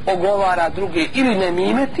ogovara druge ili ne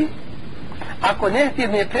mimeti, ako ne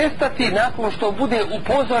htjedne prestati nakon što bude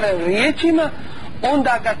upozoren riječima,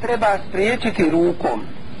 onda ga treba spriječiti rukom.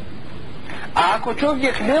 A ako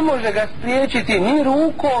čovjek ne može ga spriječiti ni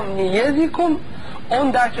rukom ni jezikom,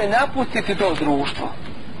 onda će napustiti to društvo.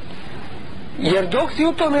 Jer dok si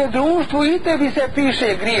u tome društvu i tebi se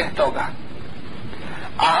piše grijeh toga.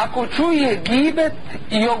 A ako čuje gibet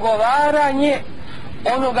i ogovaranje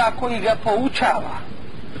onoga koji ga poučava,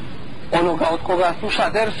 onoga od koga sluša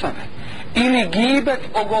dersove, ili gibet,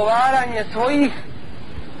 ogovaranje svojih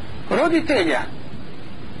roditelja,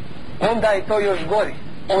 onda je to još gori.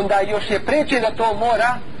 Onda još je preče da to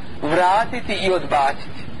mora vratiti i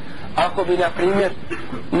odbaciti. Ako bi, na primjer,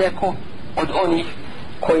 neko od onih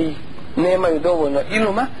koji nemaju dovoljno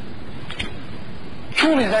iluma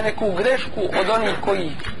čuli za neku grešku od onih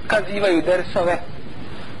koji kazivaju dersove,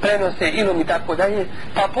 prenose ilum i tako dalje,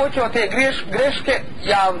 pa počeo te greške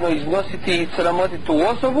javno iznositi i sramotiti tu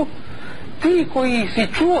osobu, ti koji si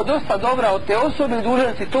čuo dosta dobra od te osobe,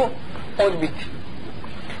 dužan si to odbiti.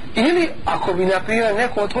 Ili ako bi, na primjer,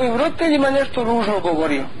 neko od tvojim roditeljima nešto ružno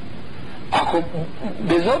govorio, ako,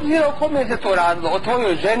 bez obzira o kome se to radilo, o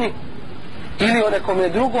tvojoj ženi ili o nekome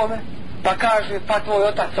drugome, pa kaže pa tvoj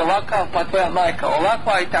otac ovakav, pa tvoja majka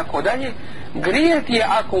ovakva i tako dalje, grijeh je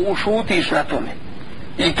ako ušutiš na tome.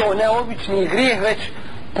 I to ne obični grijeh, već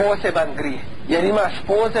poseban grijeh, jer imaš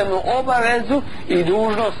posebnu obavezu i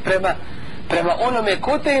dužnost prema onome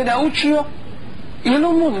ko te je naučio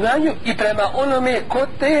ilumu, znanju, i prema onome ko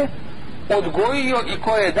te je odgojio i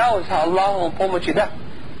ko je dao sa Allahovom pomoći da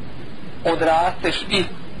odrasteš i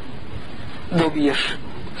dobiješ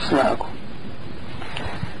snagu.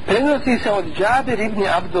 Prenosi se od Džabir ibn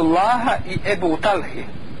Abdullaha i Ebu Talhi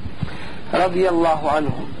radijallahu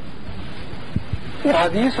anhum u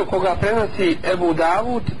hadisu koga prenosi Ebu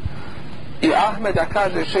Davud i Ahmeda,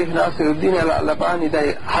 kaže šejh Nasiruddin al-Albani da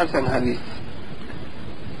je hasan hadis.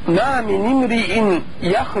 Ma min imri'in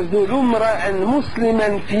yakhzulu imra'an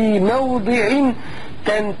musliman fi mawdi'in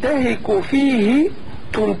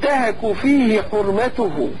tuntahiku fihi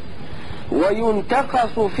hurmatuhu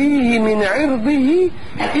وينتقص فيه من عرضه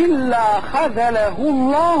إلا خذله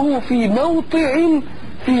الله في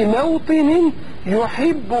موطن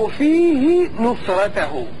يحب فيه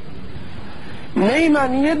نصرته. Nema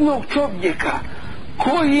nijednog čovjeka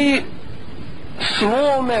koji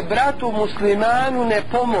svome bratu muslimanu ne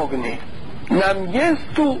pomogne na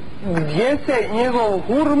mjestu gdje se njegov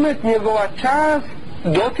hurmet, njegova čast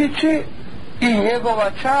dotiče i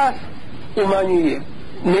njegova čast umanjuje.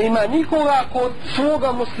 Nema nikoga kod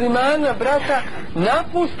svoga muslimana brata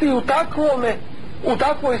napusti u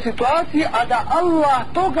takvoj situaciji, a da Allah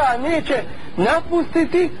toga neće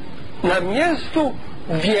napustiti na mjestu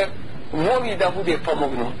gdje voli da bude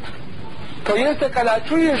pomognut. To jeste kada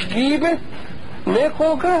čuješ gibet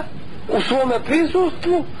nekoga u svome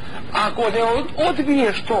prisustvu, ako ne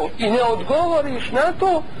odbiješ to i ne odgovoriš na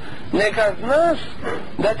to, neka znaš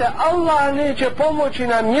da te Allah neće pomoći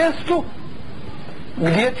na mjestu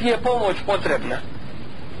gdje ti je pomoć potrebna.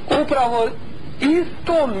 Upravo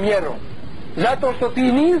istom mjerom, zato što ti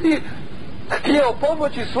nisi htio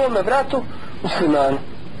pomoći svome bratu muslimanu.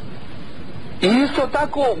 I isto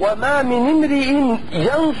tako وَمَا مِنْ إِمْرِئٍ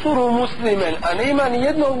يَنْصُرُ مُسْلِمًا, a nema ni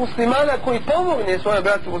jednog muslimana koji pomogne svome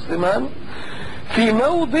bratu muslimanu فِي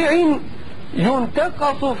مَوْضِعٍ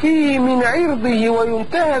يُنْتَقَصُ فِيهِ مِنْ عِرْضِهِ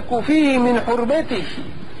وَيُنْتَهَكُ فِيهِ مِنْ حُرْبَتِهِ,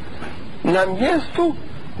 na mjestu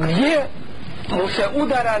gdje mu se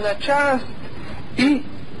udara na čast i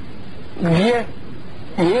gdje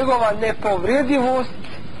njegova nepovredivost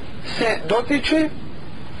se dotiče.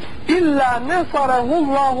 Illa nasarahu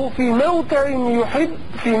Allahu fi mawtin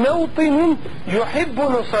yuhibbu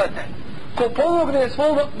nusrata, ko pomogne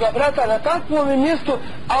svoga brata na takvom mjestu,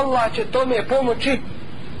 Allah će tome pomoći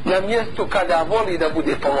na mjestu kada voli da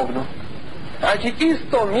bude pomognut. Znači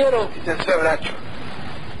istom mjerom ti se sve vraća.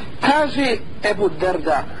 Kaže Ebu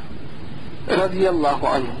Darda radijallahu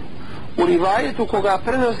anhu u rivajetu koga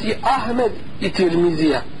prenosi Ahmed i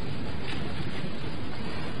Tirmizija,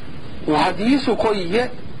 u hadisu koji je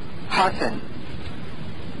hasan,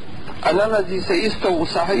 a nalazi se isto u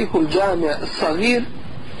Sahihu al-Džami' as-Sagir,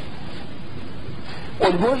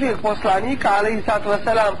 od Božijeg poslanika alejhi salatu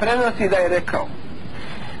vesselam prenosi da je rekao: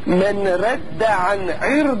 men radda an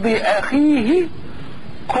irdi ahihi,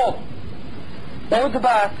 ko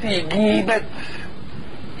odbaci gibet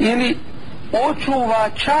ili očuva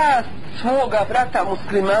čast svoga brata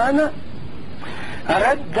muslimana,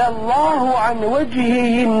 radda Allahu an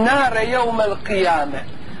wajhihi an-nar yawm al-qiyamah,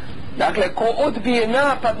 dakle ko odbije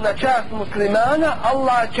napad na čast muslimana,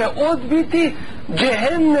 Allah će odbiti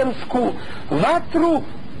džehennemsku vatru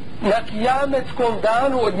na kijametskom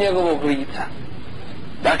danu od njegovog lica.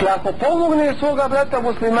 Dakle, ako pomogne svoga brata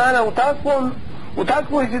muslimana u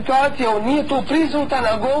takvoj situaciji, on nije tu prisutan,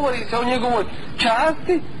 a govori se o njegovoj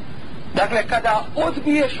časti, dakle, kada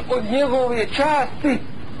odbiješ od njegove časti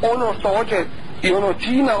ono što hoće i ono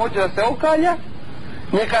čime hoće da se okalja,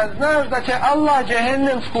 neka znaš da će Allah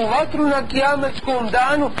džehennemsku vatru na kijametskom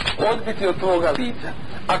danu odbiti od tvoga lica.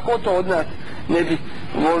 A ko to od nas ne bi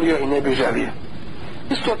volio i ne bi želio?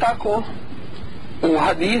 Isto tako u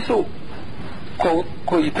hadisu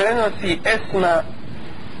koji prenosi Esma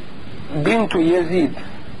bintu Jezid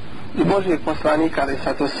i Božijeg poslanika alejhi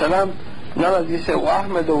salatu vesselam, nalazi se u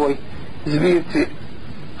Ahmedovoj zbirci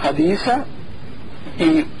hadisa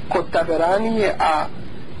i kod Taberanije, a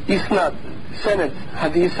isnad sened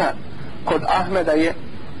hadisa kod Ahmeda je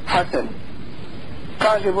hasan.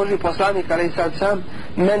 Kaže Božji poslanik alejhi salatu vesselam: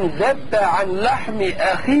 men zabba an lahmi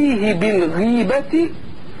ahihi bil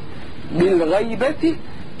ghaibati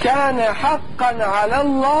kana haqqan ala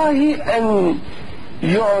Allahi an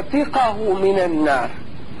yu'tiqahu minan nar.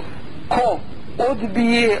 Ko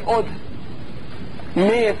odbije od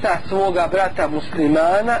mesa svoga brata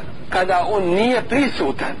muslimana kada on nije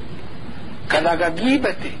prisutan, kada ga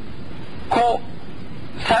gibeti, ko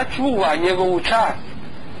sačuva njegovu čast,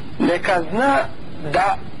 neka zna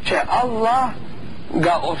da će Allah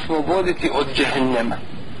ga osloboditi od džehennema.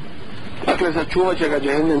 Dakle, sačuvat će ga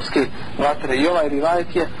džehennemske vatre. I ovaj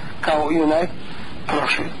rivajet je kao i onaj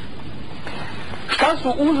prošli. Šta su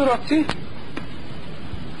uzroci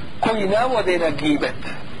koji navode na gibet?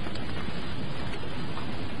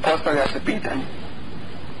 Postavlja se pitanje.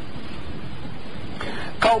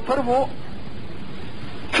 Kao prvo,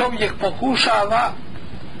 čovjek pokušava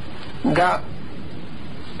da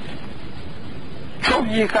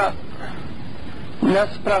čovjeka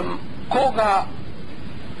naspram koga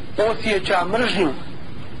osjeća mržnju,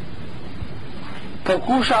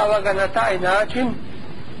 pokušava ga na taj način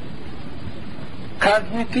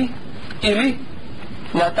kazniti ili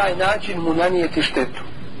na taj način mu nanijeti štetu.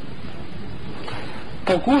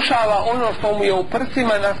 Pokušava ono što mu je u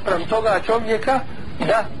prsima naspram toga čovjeka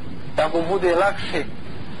da mu bude lakše,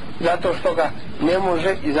 zato što ga ne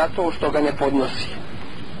može i zato što ga ne podnosi.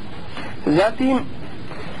 Zatim,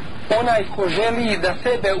 onaj ko želi da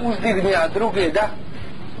sebe uzdigne, a druge da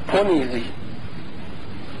ponizi,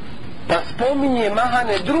 pa spominje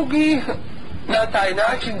mahane drugih na taj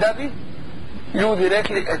način da bi ljudi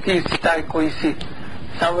rekli: ti si taj koji si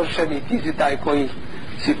savršeni, ti si taj koji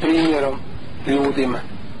si primjerom ljudima.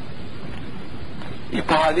 I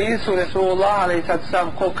po hadisu Resulullah alejhi salatu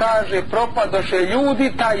vesselam, ko kaže propadoše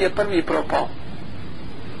ljudi, taj je prvi propao.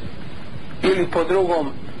 Ili po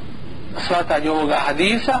drugom shvatanju ovoga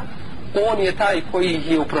hadisa, on je taj koji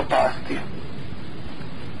ih je upropastio.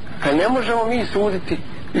 Kad ne možemo mi suditi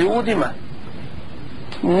ljudima,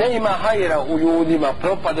 ne ima hajra u ljudima,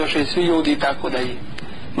 propadoše svi ljudi, tako da je.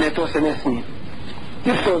 Ne, to se ne smije.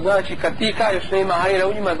 Jer to znači, kad ti kažeš ne ima hajra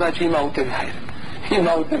u njima, znači ima u tebi hajra.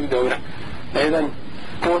 Ima u tebi dobra. Na jedan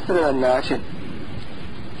posredan način.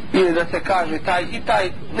 Ili da se kaže taj i taj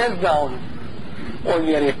ne zna on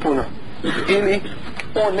vjeruje puno. Ili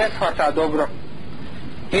on ne shvata dobro.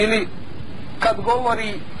 Ili kad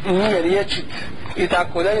govori nije riječit i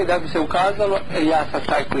tako dalje, da bi se ukazalo ja sam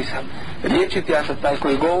taj koji sam riječit, ja sam taj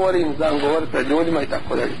koji govorim, znam govoriti pred ljudima i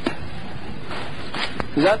tako dalje.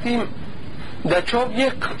 Zatim, da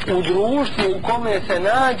čovjek u društvu u kome se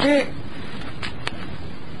nađe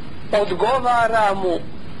odgovara mu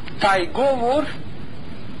taj govor,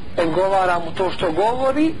 odgovara mu to što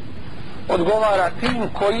govori, odgovara tim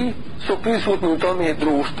koji su prisutni u tome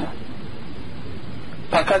društvu.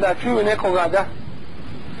 Pa kada čuju nekoga da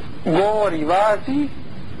govori vazi,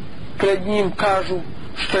 pred njim kažu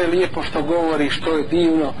što je lijepo što govori, što je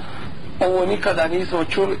divno, ovo nikada nismo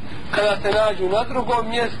čuli. Kada se nađu na drugom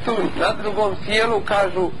mjestu, na drugom sjelu,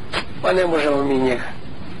 kažu pa ne možemo mi njega.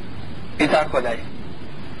 I tako dalje.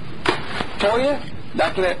 To je,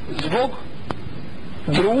 dakle, zbog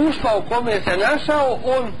društva u kome se našao,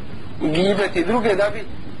 on gibeti druge da bi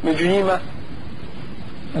među njima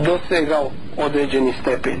dosegao određeni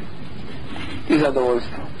stepen i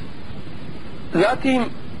zadovoljstvo. Zatim,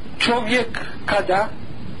 čovjek kada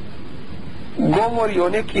govori o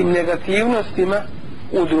nekim negativnostima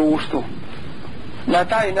u društvu, na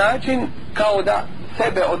taj način kao da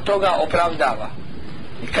sebe od toga opravdava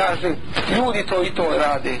i kaže ljudi to i to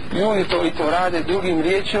rade, ljudi to i to rade, drugim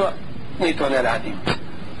riječima mi to ne radimo.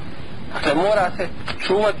 Dakle, mora se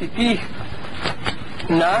čuvati tih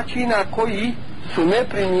načina koji su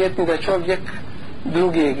neprimjetni da čovjek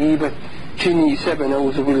druge gibet čini i sebe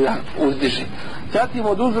neuzubillah uzdiži. Zatim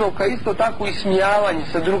od uzroka isto tako i smijavanje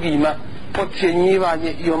sa drugima,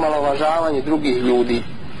 podcjenjivanje i omalovažavanje drugih ljudi.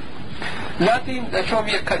 Zatim da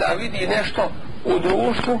čovjek kada vidi nešto u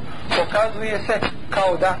društvu pokazuje se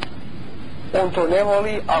kao da on to ne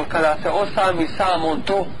voli, ali kada se osami sam on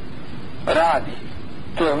to radi.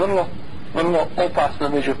 To je vrlo, vrlo opasno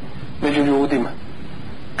među ljudima.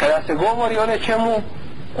 Kada se govori o nečemu,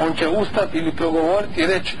 on će ustati ili progovoriti i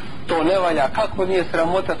reći to ne valja, kako nije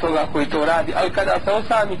sramota toga koji to radi, ali kada se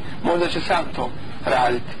osami možda će sam to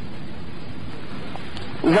raditi.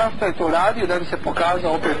 Zašto je to radio? Da bi se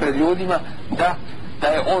pokazao opet pred ljudima da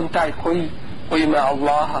je on taj koji u ime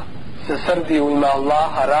Allaha se srdi, u ime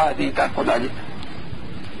Allaha radi i tako dalje.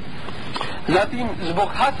 Zatim zbog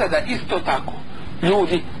hasada isto tako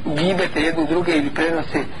ljudi gibete jedni druge ili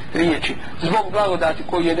prenose riječi zbog blagodati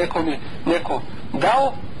koju je neko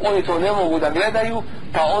dao, oni to ne mogu da gledaju,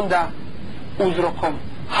 pa onda uzrokom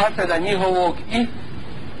hasada njihovog i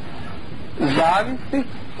zavisti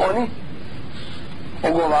oni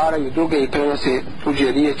ogovaraju druge i prenose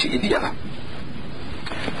tuđe riječi i djela.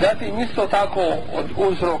 Zatim isto tako od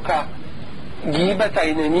uzroka gibeta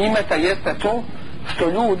i nemimeta jeste to što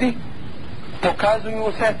ljudi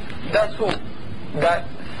pokazuju se da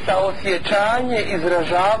saosjećanje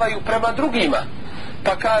izražavaju prema drugima,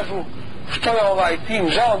 pa kažu što je ovaj tim,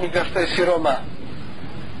 žao mi ga što je siroma.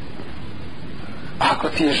 Ako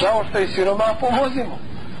ti je žao što je siroma, pomozimo,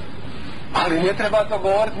 ali ne treba to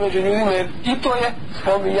govoriti među ljudima, jer i to je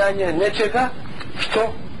spominjanje nečega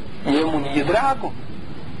što njemu nije drago.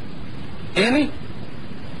 Ili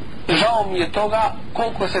žao mi je toga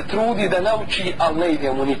koliko se trudi da nauči, ali ne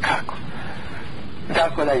ide mu nikako.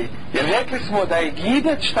 Tako da je. Jer rekli smo da je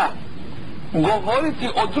gibet šta? Govoriti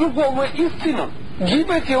o drugom je istinom.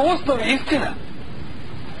 Gibet je u osnovi istina.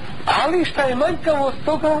 Ali šta je manjkavost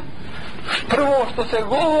toga? Prvo što se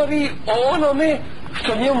govori o onome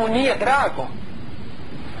što njemu nije drago.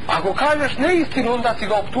 Ako kažeš neistinu, onda si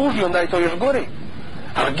ga optužio, onda je to još gore.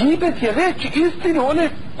 A gibet je reći istinu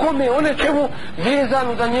kome one čemu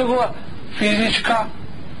vezano za njegova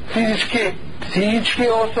fizičke,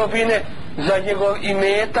 psihičke osobine, za njegov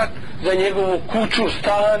imetak, za njegovu kuću,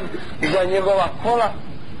 stan, za njegova kola.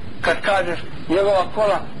 Kad kažeš njegova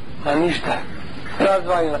kola, a ništa,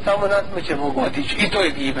 razdvajena, samo na smeće mogu otići. I to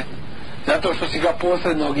je gibet, zato što si ga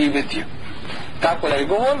posredno gibetio. Tako da i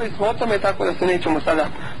govorili smo o tome, tako da se nećemo sada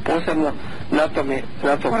posebno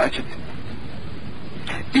na to vraćati.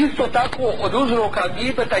 Isto tako od uzroka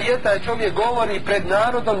gibeta jeste da čovjek govori pred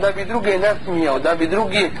narodom da bi druge nasmijao, da bi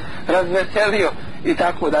drugi razveselio i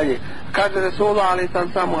tako dalje. Kaže Resulullah alejhi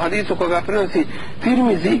ve sellem u hadisu koga prenosi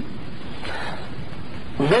Tirmizi: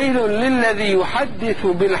 "Vejlun lilladhi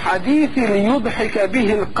yuhaddithu bil hadisi li yudhika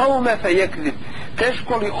bihi al-qawma fayakzib."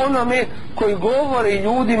 Teško li onome koji govori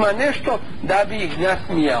ljudima nešto da bi ih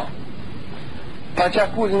nasmijao, pa čak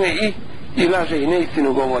uzme i laže i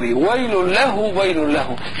neistinu govori. Vajlun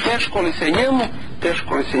lehu. Teško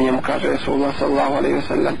li se njemu, kaže Resulullah sallallahu alejhi ve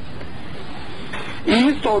sellem.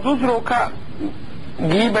 I isto od uzroka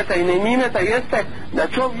gibeta i nemimeta jeste da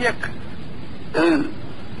čovjek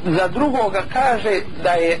za drugoga kaže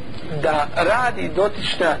da radi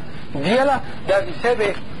dotična djela da bi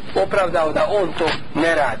sebe opravdao da on to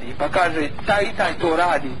ne radi, pa kaže taj i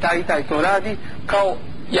taj to radi kao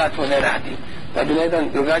ja to ne radim, da bi na jedan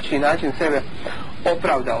drugačiji način sebe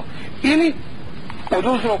opravdao. Ili od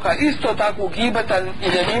uzroka isto tako gibeta i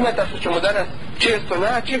nemimeta što ćemo danas često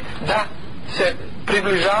naći, da se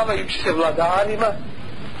približavajući se vladarima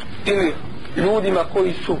ili ljudima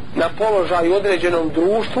koji su na položaju određenom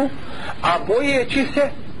društvu, a bojeći se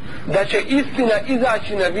da će istina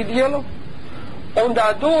izaći na vidjelo,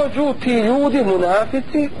 onda dođu ti ljudi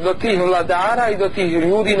munafici do tih vladara i do tih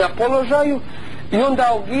ljudi na položaju i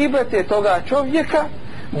onda ogibete toga čovjeka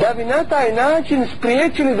da bi na taj način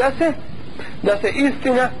spriječili da se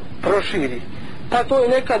istina proširi. Pa to je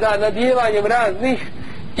nekada nadjevanjem raznih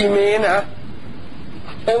imena,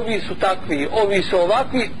 ovi su takvi, ovi su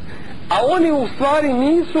ovakvi, a oni u stvari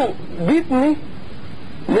nisu bitni,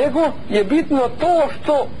 nego je bitno to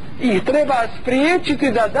što ih treba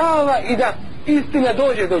spriječiti da dava i da istina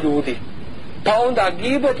dođe do ljudi. Pa onda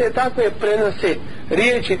gibete takve prenose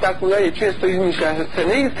riječi, tako dalje, često izmišlja se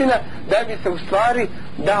neistina da bi se u stvari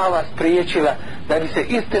dava spriječila, da bi se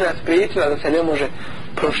istina spriječila da se ne može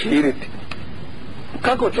proširiti.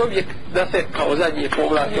 Kako čovjek da se, kao zadnje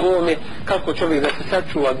poglavlje u ovome, kako čovjek da se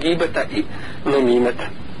sačuva gibeta i nemimeta?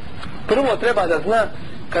 Prvo treba da zna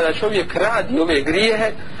kada čovjek radi ove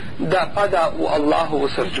grijehe da pada u Allahovu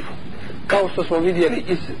srdžbu. kao što smo vidjeli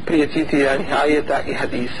iz prije citiranih ajeta i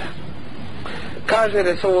hadisa. Kaže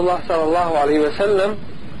Resulullah sallallahu alaihi ve sellem: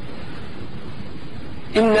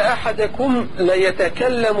 inna ahadakum la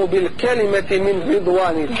yatakallamu bil kalimati min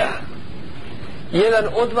ridwanillah. Jedan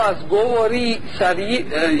od vas govori sa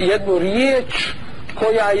jednu riječ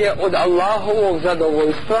koja je od Allahovog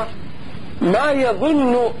zadovoljstva. Ma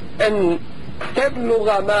yadhunnu an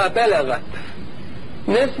tabluga ma balagat.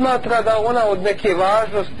 Ne smatra da ona od neke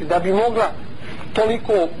važnosti, da bi mogla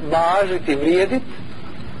toliko važiti, vrijediti.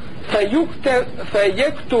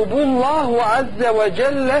 فَيَكْتُبُ اللَّهُ عَزَّ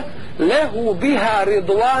وَجَلَّ لَهُ بِهَا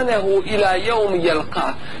رِضْوَانَهُ إِلَى يَوْمِ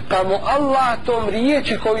يَلْقَى. Pa mu Allah tom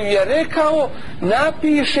riječi koju je rekao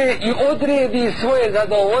napiše i odredi svoje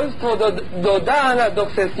zadovoljstvo do dana dok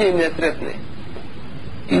se s njim ne sretne.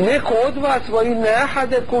 I neko od vas وَإِنَّ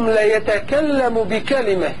أَحَدَكُمْ لَيَتَكَلَّمُ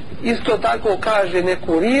بِكَلِمَةٍ, isto tako kaže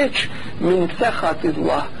neku riječ min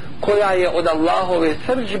sehatillah, koja je od Allahove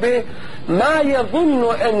srdžbe, ma yadhunnu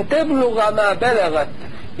an tablugha ma balagat,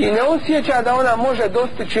 i ne osjeća da ona može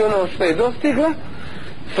dostići ono što je dostigla.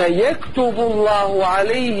 Fayaktubu Allahu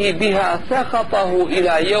alayhi biha sakhatahu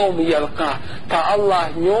ila yawm yalqa, pa Allah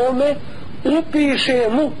njome upiše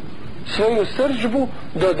mu svoju srdžbu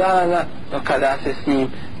do dana do kada se s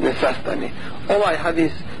njim ne sastane. Ovaj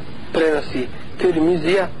hadis prenosi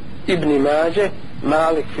Tirmizija, Ibn Mađe,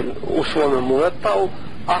 Malik u svom Muvattau,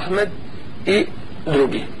 Ahmed i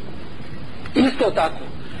drugi. Isto tako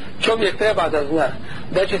čovjek treba da zna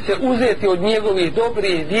da će se uzeti od njegovih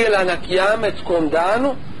dobrih dijela na kijametskom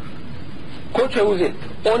danu. Ko će uzeti?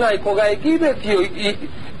 Onaj koga je gibetio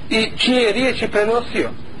i čije riječi prenosio.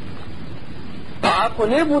 Pa ako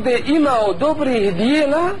ne bude imao dobrih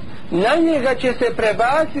dijela, na njega će se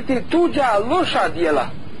prebaciti tuđa loša dijela.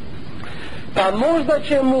 Pa možda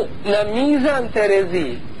će mu na mizan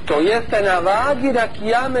Tereziji, to jeste na vagi na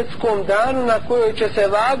kijametskom danu na kojoj će se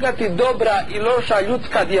vagati dobra i loša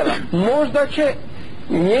ljudska djela, možda će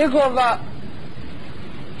njegova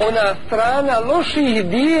ona strana loših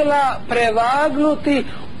dijela prevagnuti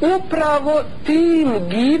upravo tim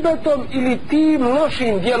gibetom ili tim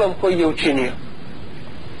lošim djelom koji je učinio.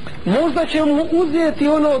 Možda će mu uzeti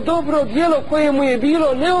ono dobro djelo koje mu je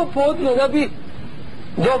bilo neophodno da bi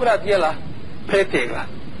dobra djela pretegla.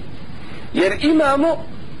 Jer imamo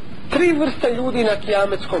tri vrste ljudi na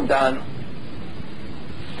kijametskom danu.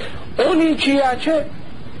 Oni čija će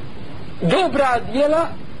dobra djela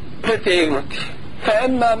pretegnuti.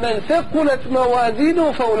 فَأَمَّا مَنْ ثَقُلَتْ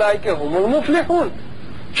مَوَازِينُهُ فَأُولَٰئِكَ هُمُ الْمُفْلِحُونَ.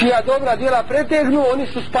 Čija dobra djela pretegnu, oni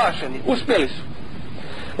su spašeni, uspjeli su.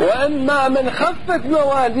 وَأَمَّا مَنْ خَفَّتْ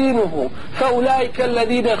مَوَازِينُهُ فَأُولَٰئِكَ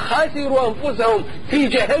الَّذِينَ خَسِرُوا أَنفُسَهُمْ فِي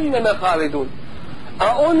جَهَنَّمَ خَالِدُونَ.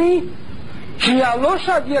 A oni čija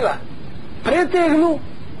loša djela pretegnu,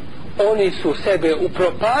 oni su sebe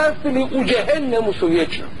upropastili, u džehennemu su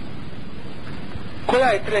vječno. Koja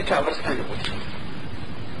je treća vrsta ljudi?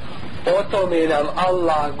 O tome nam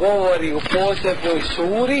Allah govori u posebnoj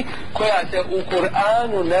suri koja se u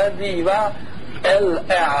Kur'anu naziva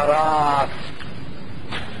El-A'raf.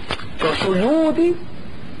 To su ljudi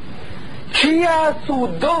čija su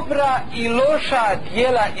dobra i loša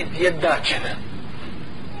djela izjednačena.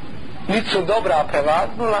 Niti su dobra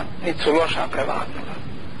prevagnula, niti su loša prevagnula.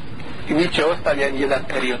 I bit će ostavljen jedan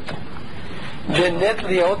period. Džennet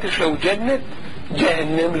li je otišle u džennet,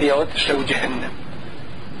 džehennem li je otišle u džehennem.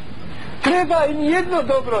 Treba im jedno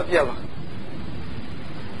dobro djelo.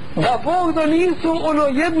 Da Bog da nisu ono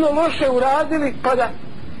jedno loše uradili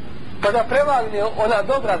pa da prevagne ona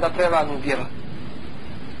dobra, da prevagnu djela.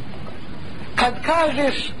 Kad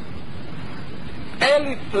kažeš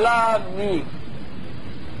Elif, Lam, Mim,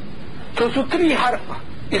 to su 3 harfa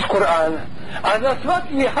iz Kur'ana, a za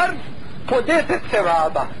svaki harf po 10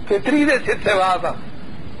 sevaba, to je 30 sevaba.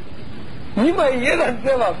 Njima je jedan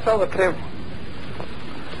sevab samo treba.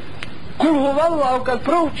 Kul huvallahu kad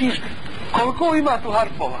proučiš, koliko ima tu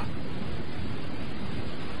harfova?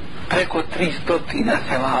 Preko 300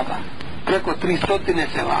 sevaba. Preko 300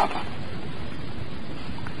 sevaba.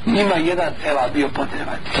 Njima jedan sevab bio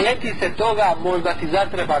potreban. Sjeti se toga, možda ti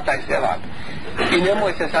zatreba taj sevab. I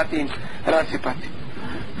nemoj se sa tim rasipati.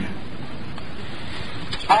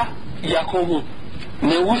 A ako mu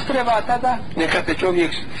ne ustreba tada, neka se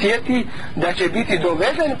čovjek sjeti da će biti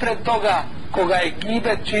doveden pred toga koga je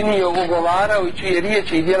gibet činio, ugovarao i čije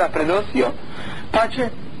riječi i djela prenosio, pa će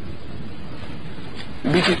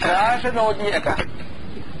biti traženo od njega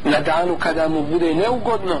na danu kada mu bude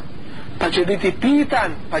neugodno, pa će biti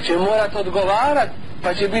pitan, pa će morat odgovarat,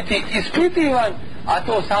 pa će biti ispitivan, a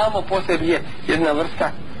to samo po sebi je jedna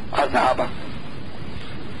vrsta azaba.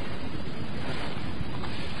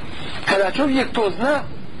 Kada čovjek to zna,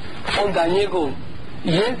 onda njegov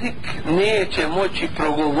jezik neće moći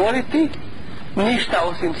progovoriti ništa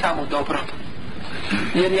osim samo dobro.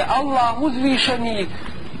 Jer je Allah uzvišeni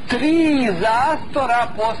 3 zastora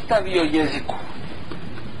postavio jeziku.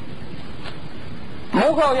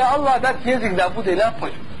 Mogao je Allah dati jezik da bude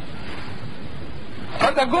napolju,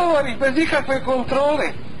 pa da govori bez ikakve kontrole,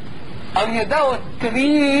 ali je dao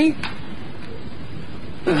 3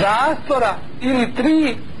 zastora ili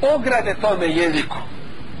 3 ograde tome jeziku.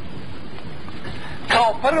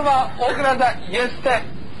 Kao prva ograda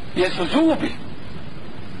jesu zubi.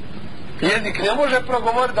 Jezik ne može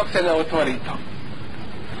progovoriti dok se ne otvori to.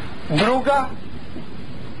 Druga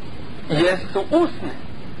jesu usne.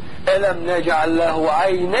 Elam neđa'al lahu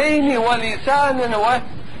ajnejni wa lisanen wa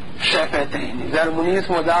šefetejni. Zar mu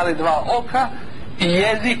nismo dali 2 oka i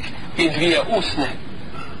jezik i 2 usne?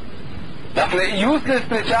 Dakle, i usne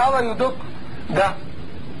sprečavaju dok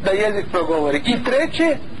da jezik progovori. I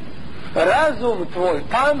treće, razum tvoj,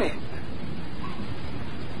 pamet.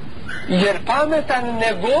 Jer pametan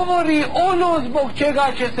ne govori ono zbog čega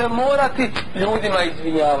će se morati ljudima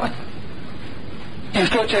izvinjavati i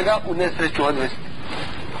što će ga u nesreću odvesti.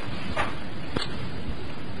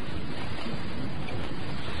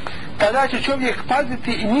 Tada će čovjek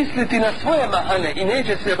paziti i misliti na svoje mahane i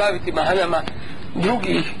neće se baviti mahanama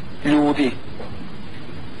drugih ljudi.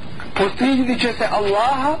 Postidit će se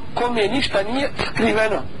Allaha kome ništa nije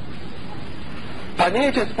skriveno, pa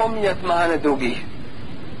neće spominjati mahane drugih.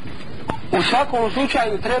 U svakom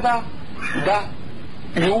slučaju treba da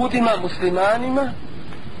ljudima, muslimanima,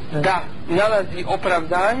 da nalazi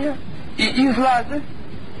opravdanja i izlaze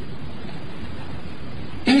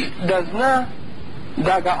i da zna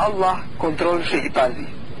da ga Allah kontroliše i pazi.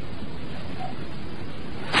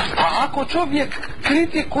 A ako čovjek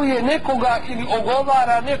kritikuje nekoga ili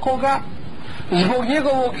ogovara nekoga zbog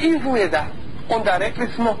njegovog izgleda, onda rekli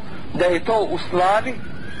smo da je to u stvari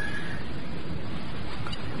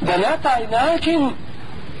da na taj način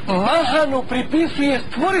mahanu pripisuje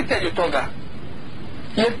stvoritelju toga.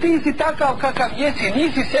 Jer ti si takav kakav jesi,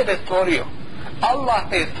 nisi sebe stvorio, Allah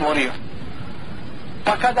te je stvorio.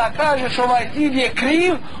 Pa kada kažeš ovaj zid je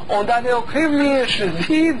kriv, onda ne okrivljuješ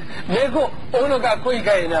zid nego onoga koji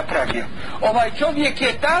ga je napravio. Ovaj čovjek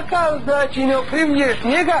je takav, znači ne okrivljuješ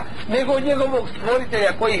njega nego njegovog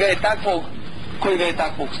stvoritelja koji ga je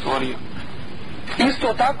takvog stvorio.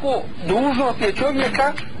 Isto tako dužnost je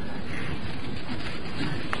čovjeka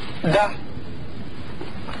da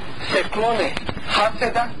se klone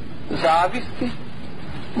haseda, zavisti,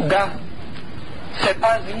 da se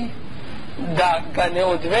pazi da ga ne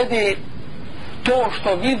odvede to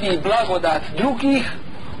što vidi blagodat drugih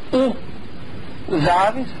u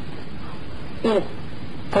zavist, u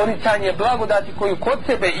poricanje blagodati koju kod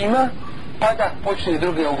sebe ima, pa da počne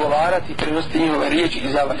druge ogovarati, prenositi njihove riječi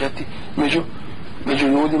i zavađati među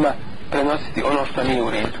ljudima, prenositi ono što nije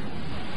u redu.